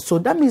eagles. So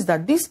that means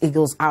that these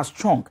eagles are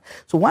strong.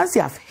 So once they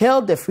have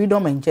held the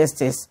freedom and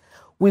justice,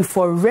 we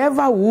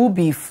forever will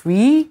be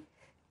free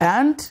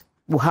and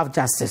we'll have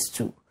justice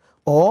too.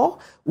 Or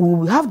we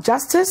will have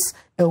justice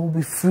and we'll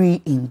be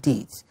free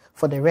indeed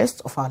for the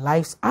rest of our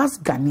lives as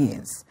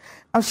Ghanaians.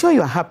 I'm sure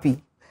you are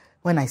happy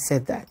when I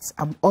said that.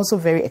 I'm also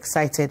very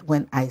excited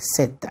when I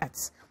said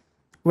that.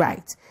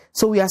 Right.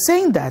 So we are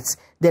saying that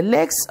the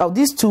legs of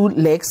these two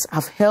legs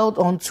have held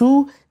on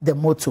to the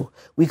motto.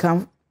 We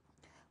can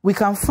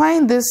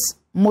find this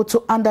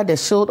motto under the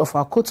shield of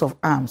our coat of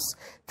arms.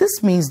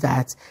 This means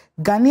that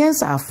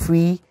Ghanaians are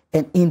free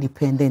and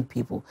independent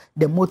people.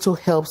 The motto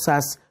helps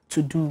us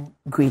to do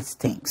great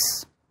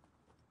things.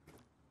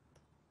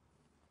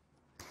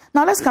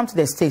 Now let's come to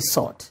the state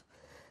sword.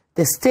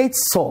 The state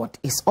sword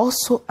is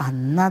also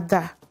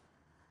another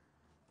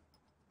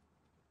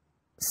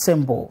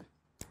symbol.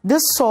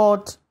 This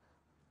sword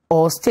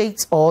or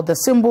state or the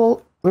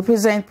symbol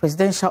represents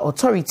presidential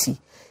authority.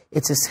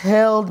 It is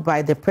held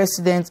by the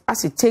president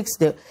as he takes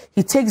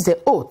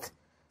the oath.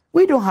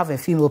 We don't have a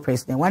female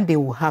president. One day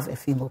we'll have a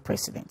female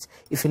president.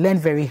 If you learn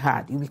very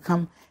hard, you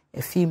become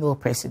a female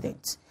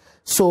president.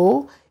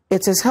 So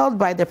it is held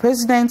by the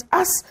president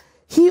as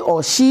he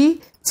or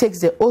she takes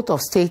the oath of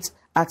state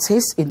at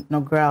his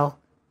inaugural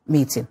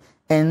meeting.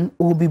 and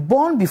will be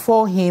borne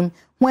before him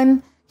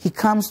when he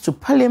comes to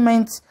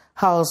Parliament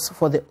House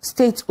for the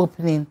state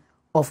opening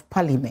of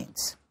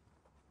Parliament.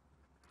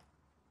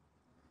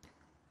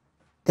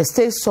 The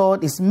state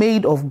sword is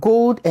made of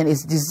gold and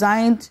its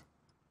design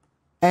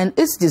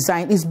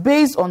is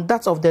based on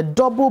that of the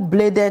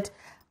double-bladed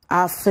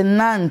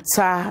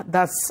Afenanta.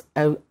 That's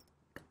a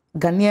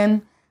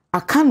Ghanaian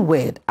Akan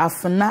word,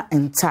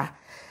 Afenanta,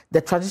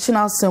 the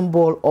traditional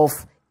symbol of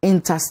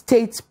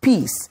interstate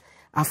peace.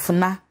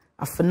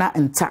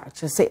 Afenanta,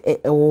 just say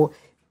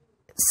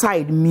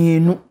side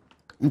mienu.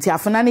 Nti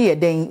Afenani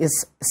yeden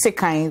is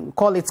second,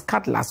 call it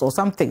cutlass or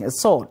something, a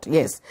sword.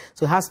 Yes,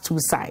 so it has two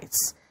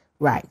sides,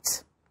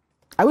 right?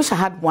 I wish I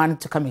had one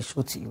to come and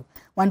show to you.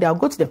 One day I'll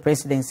go to the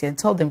presidency and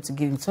tell them to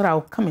give me, so that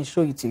I'll come and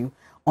show it to you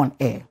on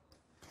air.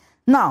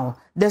 Now,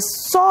 the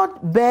sword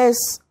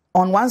bears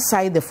on one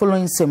side the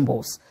following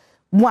symbols.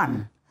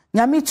 1.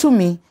 Nyami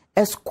Tumi,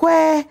 a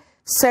square,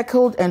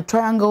 circled and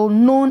triangle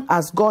known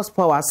as God's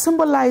power,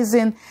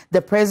 symbolizing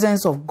the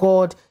presence of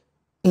God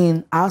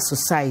in our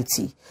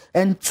society.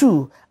 And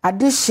 2.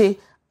 Adishe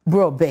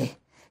Brobe,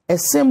 a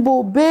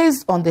symbol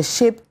based on the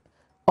shape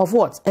of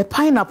what? A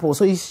pineapple.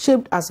 So it's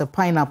shaped as a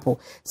pineapple,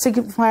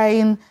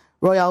 signifying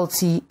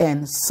royalty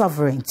and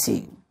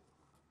sovereignty.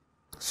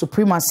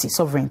 Supremacy,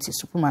 sovereignty,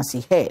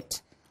 supremacy, head.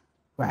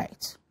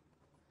 Right.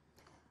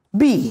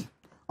 B.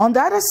 On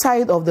the other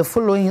side of the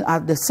following are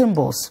the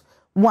symbols.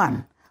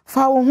 1.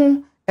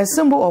 Fawuhu, a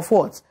symbol of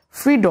what?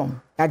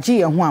 Freedom. So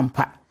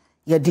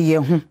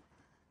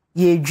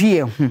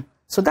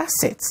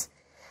that's it.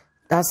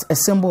 That's a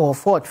symbol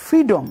of what?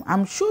 Freedom.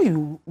 I'm sure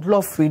you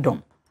love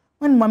freedom.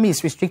 When mommy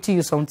is restricting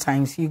you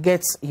sometimes, you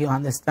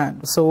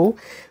understand. So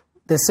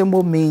the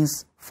symbol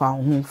means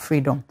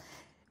freedom.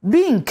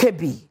 Being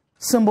Kebi,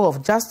 symbol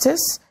of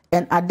justice,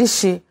 and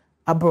Adishe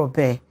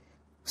Abrobe.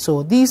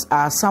 So these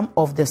are some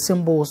of the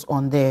symbols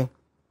on the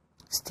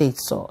state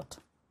sword.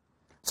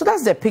 So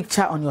that's the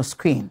picture on your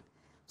screen.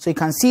 So you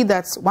can see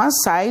that one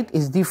side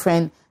is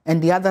different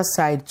and the other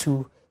side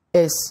too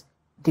is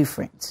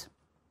different.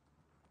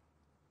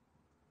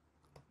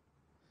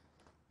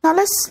 Now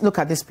let's look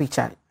at this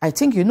picture. I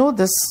think you know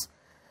this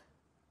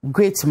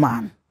great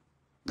man.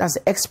 That's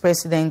the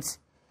ex-president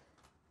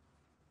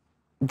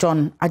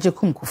John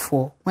Agyekum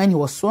Kufuor. When he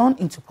was sworn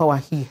into power,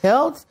 he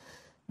held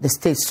the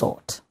state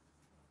sword.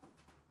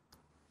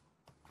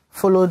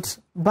 Followed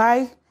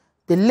by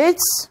the late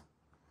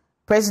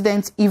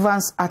President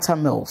Evans Atta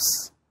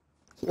Mills.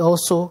 He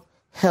also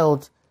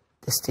held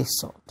the state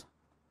sword.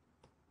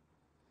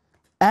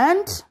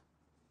 And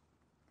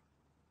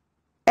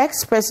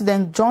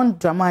ex-President John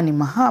Dramani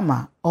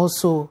Mahama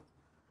also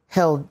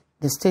held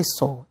the state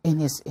sword in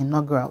his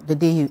the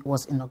day he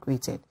was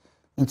inaugurated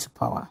into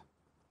power.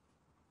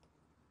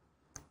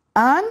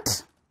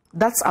 And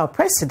that's our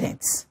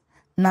president,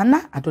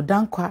 Nana Addo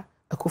Dankwa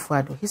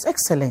Akufo-Addo, His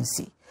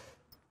Excellency,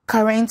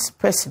 current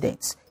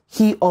president.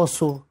 He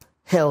also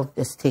held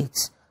the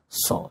state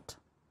sword.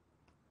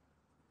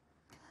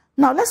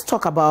 Now let's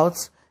talk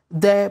about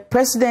the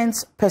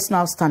president's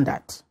personal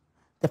standard.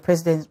 The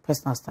president's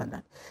personal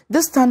standard.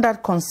 This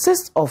standard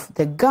consists of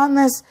the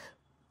Ghana's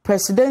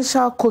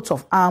presidential coat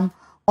of arms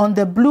on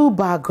the blue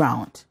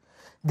background.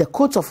 The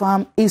coat of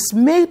arms is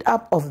made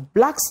up of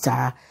Black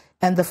Star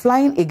and the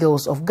Flying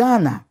Eagles of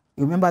Ghana.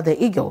 You remember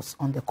the eagles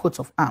on the coat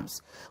of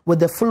arms with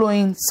the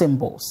following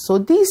symbols. So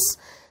this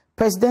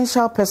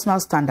presidential personal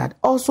standard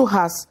also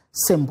has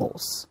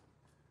symbols.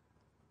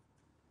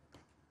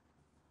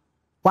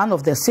 One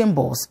of the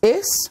symbols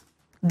is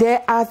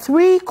there are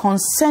 3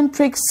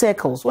 concentric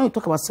circles. When you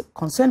talk about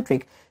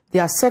concentric,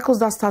 there are circles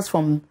that start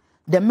from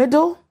the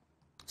middle.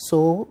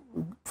 So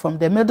from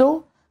the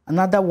middle,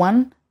 another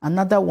one,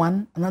 another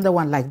one, another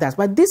one, like that.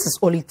 But this is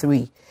only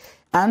 3.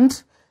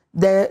 And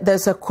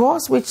there's a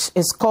cross which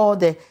is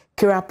called the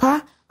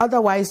Kirapa,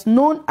 otherwise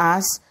known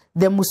as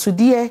the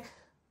Musudie,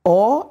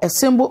 or a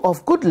symbol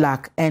of good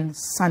luck and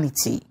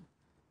sanity.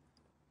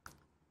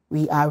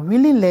 We are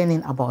really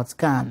learning about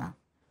Ghana.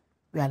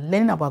 We are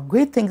learning about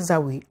great things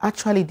that we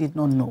actually did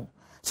not know.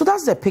 So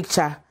that's the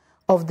picture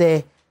of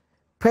the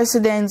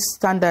President's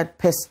Standard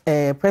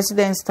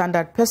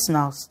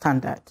Personal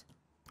Standard,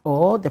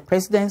 or the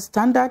President's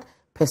Standard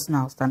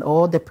Personal Standard,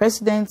 or the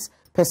President's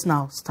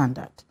Personal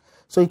Standard.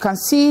 So you can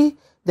see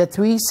the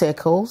 3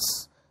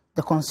 circles,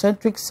 the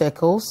concentric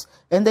circles,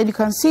 and then you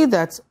can see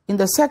that in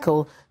the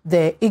circle,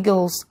 the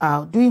eagles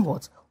are doing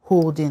what?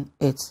 Holding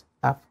it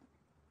up.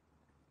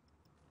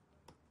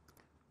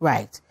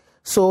 Right.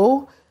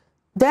 So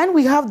then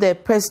we have the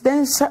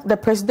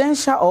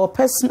presidential or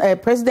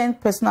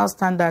president personal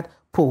standard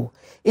pole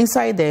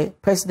inside the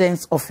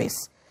president's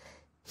office.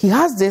 He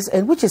has this,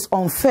 and which is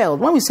unfurled.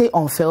 When we say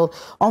unfurled,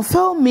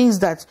 unfurled means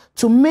that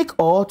to make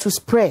or to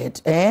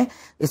spread.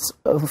 It's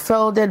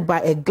unfurled by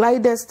a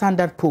glided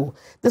standard pole.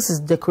 This is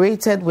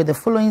decorated with the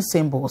following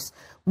symbols.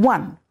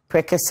 1,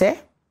 prekese,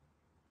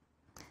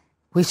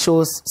 which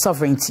shows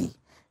sovereignty.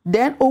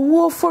 Then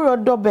Owuo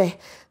Forodobe,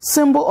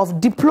 symbol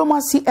of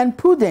diplomacy and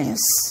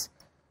prudence.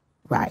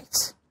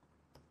 Right.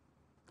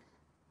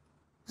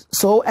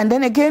 So, and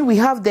then again, we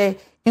have the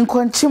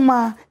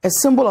Nkonchima, a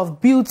symbol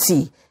of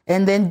beauty,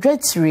 and then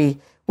Dretiri,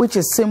 which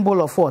is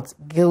symbol of what?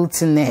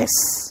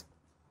 Guiltiness.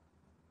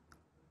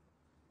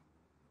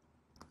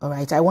 All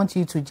right, I want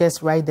you to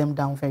just write them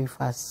down very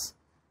fast,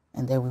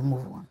 and then we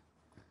move on.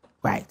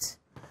 Right.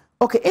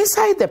 Okay,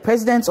 inside the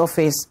president's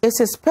office is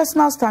his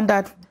personal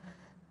standard,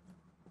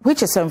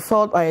 which is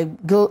unfurled by a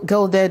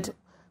gilded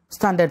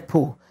standard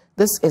pole.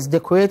 This is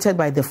decorated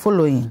by the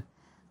following.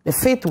 The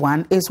fifth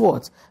one is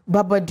what?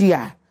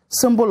 Babadua,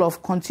 symbol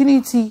of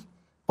continuity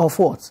of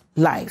what?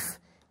 Life.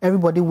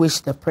 Everybody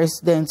wish the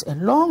president a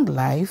long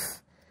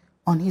life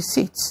on his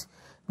seat.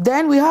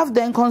 Then we have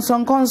the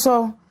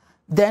Nkonsonkonso.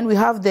 Then we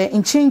have the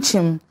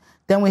Inchinchim.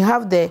 Then we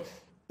have the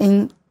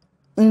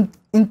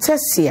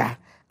Intesia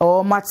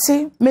or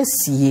Matse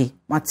Messie.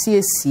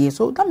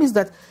 So that means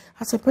that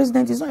as a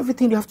president, it's not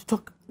everything you have to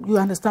talk. You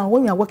understand?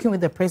 When we are working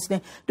with the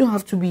president, you don't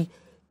have to be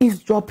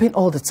eavesdropping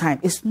all the time.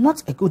 It's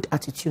not a good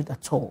attitude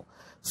at all.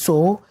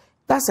 So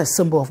that's a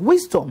symbol of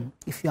wisdom.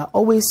 If you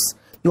always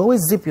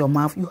zip your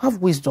mouth, you have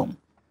wisdom.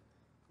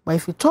 But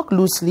if you talk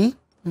loosely,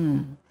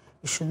 you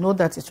should know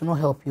that it will not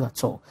help you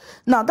at all.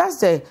 Now, that's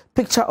the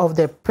picture of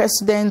the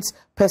president's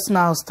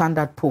personal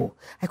standard pole.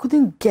 I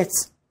couldn't get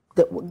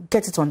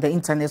it on the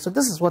internet, so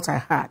this is what I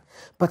had.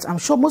 But I'm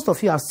sure most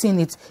of you have seen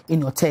it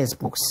in your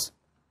textbooks.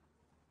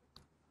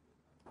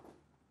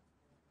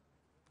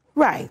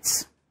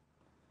 Right.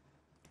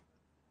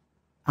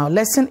 Our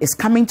lesson is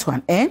coming to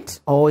an end,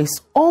 or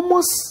is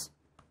almost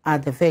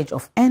at the verge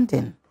of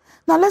ending.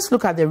 Now, let's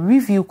look at the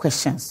review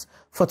questions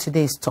for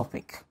today's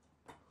topic.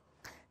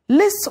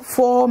 List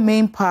 4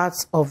 main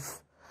parts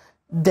of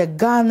the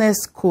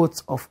Ghana's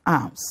coat of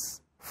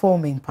arms. 4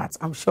 main parts.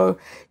 I'm sure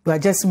you are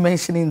just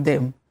mentioning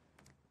them.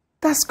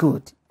 That's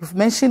good. You've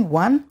mentioned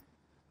one.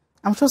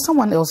 I'm sure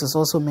someone else is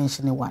also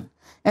mentioning one.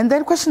 And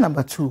then question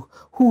number 2.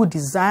 Who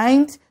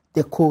designed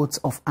the coat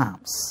of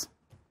arms?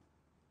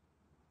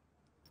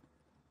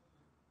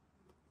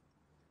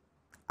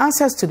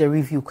 Answers to the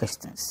review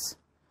questions.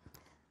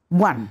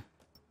 1.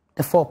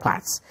 The 4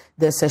 parts.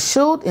 There's a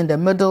shield in the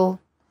middle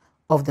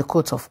of the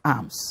coat of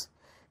arms.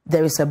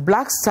 There is a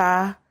black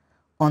star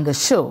on the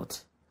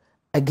shield.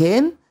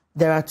 Again,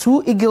 there are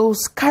 2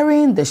 eagles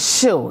carrying the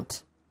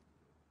shield.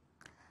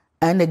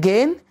 And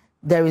again,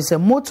 there is a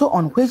motto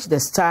on which the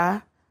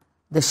star,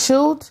 the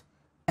shield,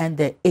 and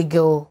the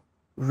eagle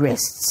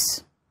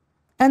rests.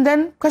 And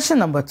then question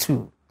number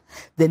 2.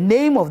 The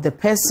name of the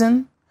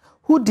person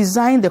who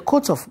designed the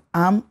coat of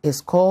arms is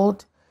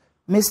called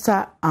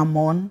Mr.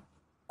 Amon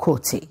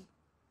Cote.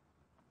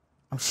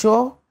 I'm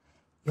sure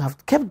you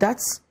have kept that.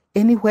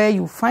 Anywhere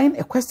you find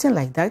a question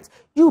like that,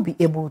 you'll be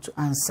able to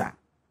answer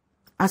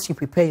as you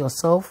prepare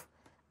yourself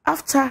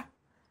after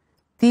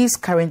these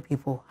current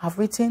people have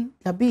written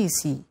their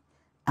BEC.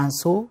 And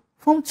so,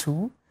 Form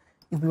 2,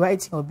 you'll be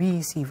writing your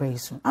BEC very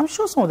soon. I'm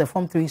sure some of the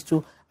Form 3s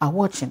too are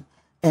watching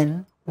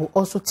and will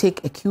also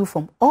take a cue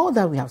from all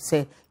that we have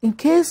said. In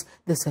case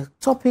there's a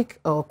topic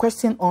or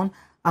question on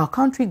our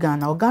country,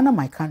 Ghana, or Ghana,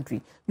 my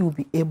country, you will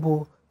be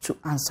able to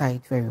answer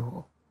it very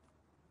well.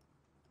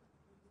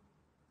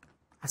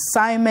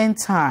 Assignment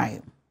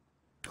time,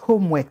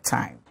 homework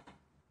time.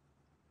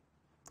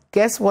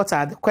 Guess what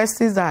are the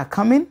questions that are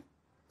coming?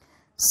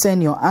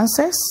 Send your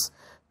answers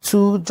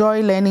to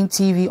Joy Learning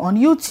TV on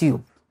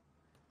YouTube.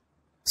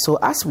 So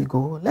as we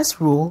go, let's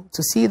roll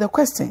to see the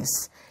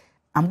questions.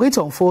 I'm going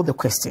to unfold the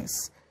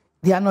questions.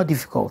 They are not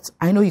difficult.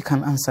 I know you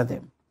can answer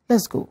them.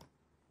 Let's go.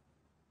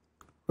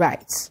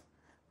 Right.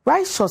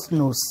 Write short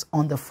notes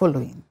on the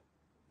following.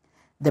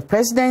 The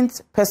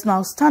president's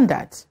personal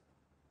standard.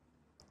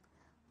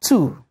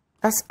 2,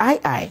 that's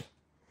II,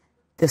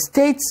 the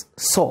state's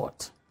sword.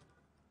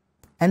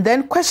 And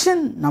then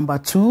question number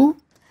 2,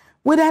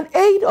 with an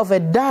aid of a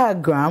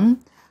diagram,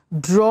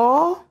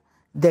 draw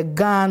the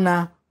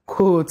Ghana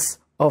coat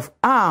of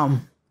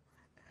arms.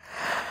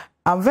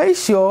 I'm very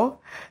sure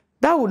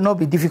that would not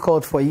be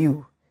difficult for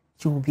you.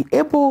 You will be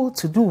able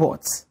to do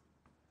what?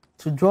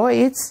 To draw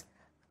it,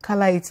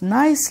 color it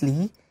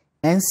nicely,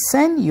 and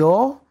send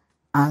your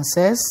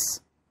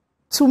answers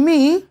to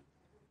me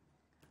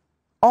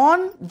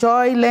on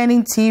Joy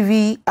Learning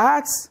TV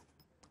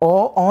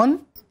or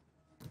on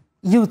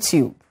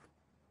YouTube.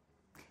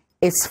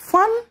 It's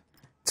fun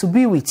to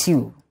be with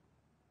you.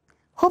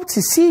 Hope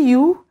to see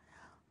you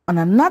on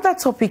another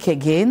topic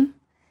again.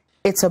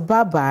 It's a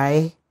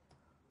bye-bye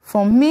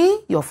from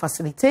me, your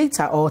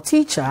facilitator or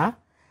teacher,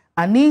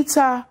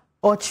 Anita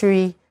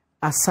Ochre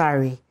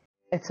Asare.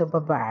 It's a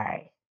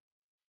bye-bye.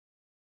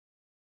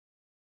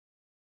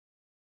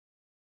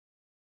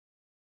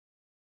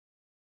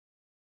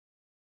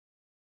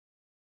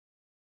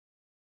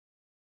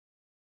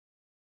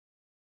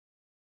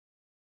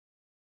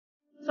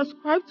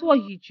 Subscribe to our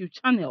YouTube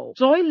channel,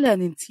 Joy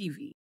Learning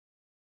TV.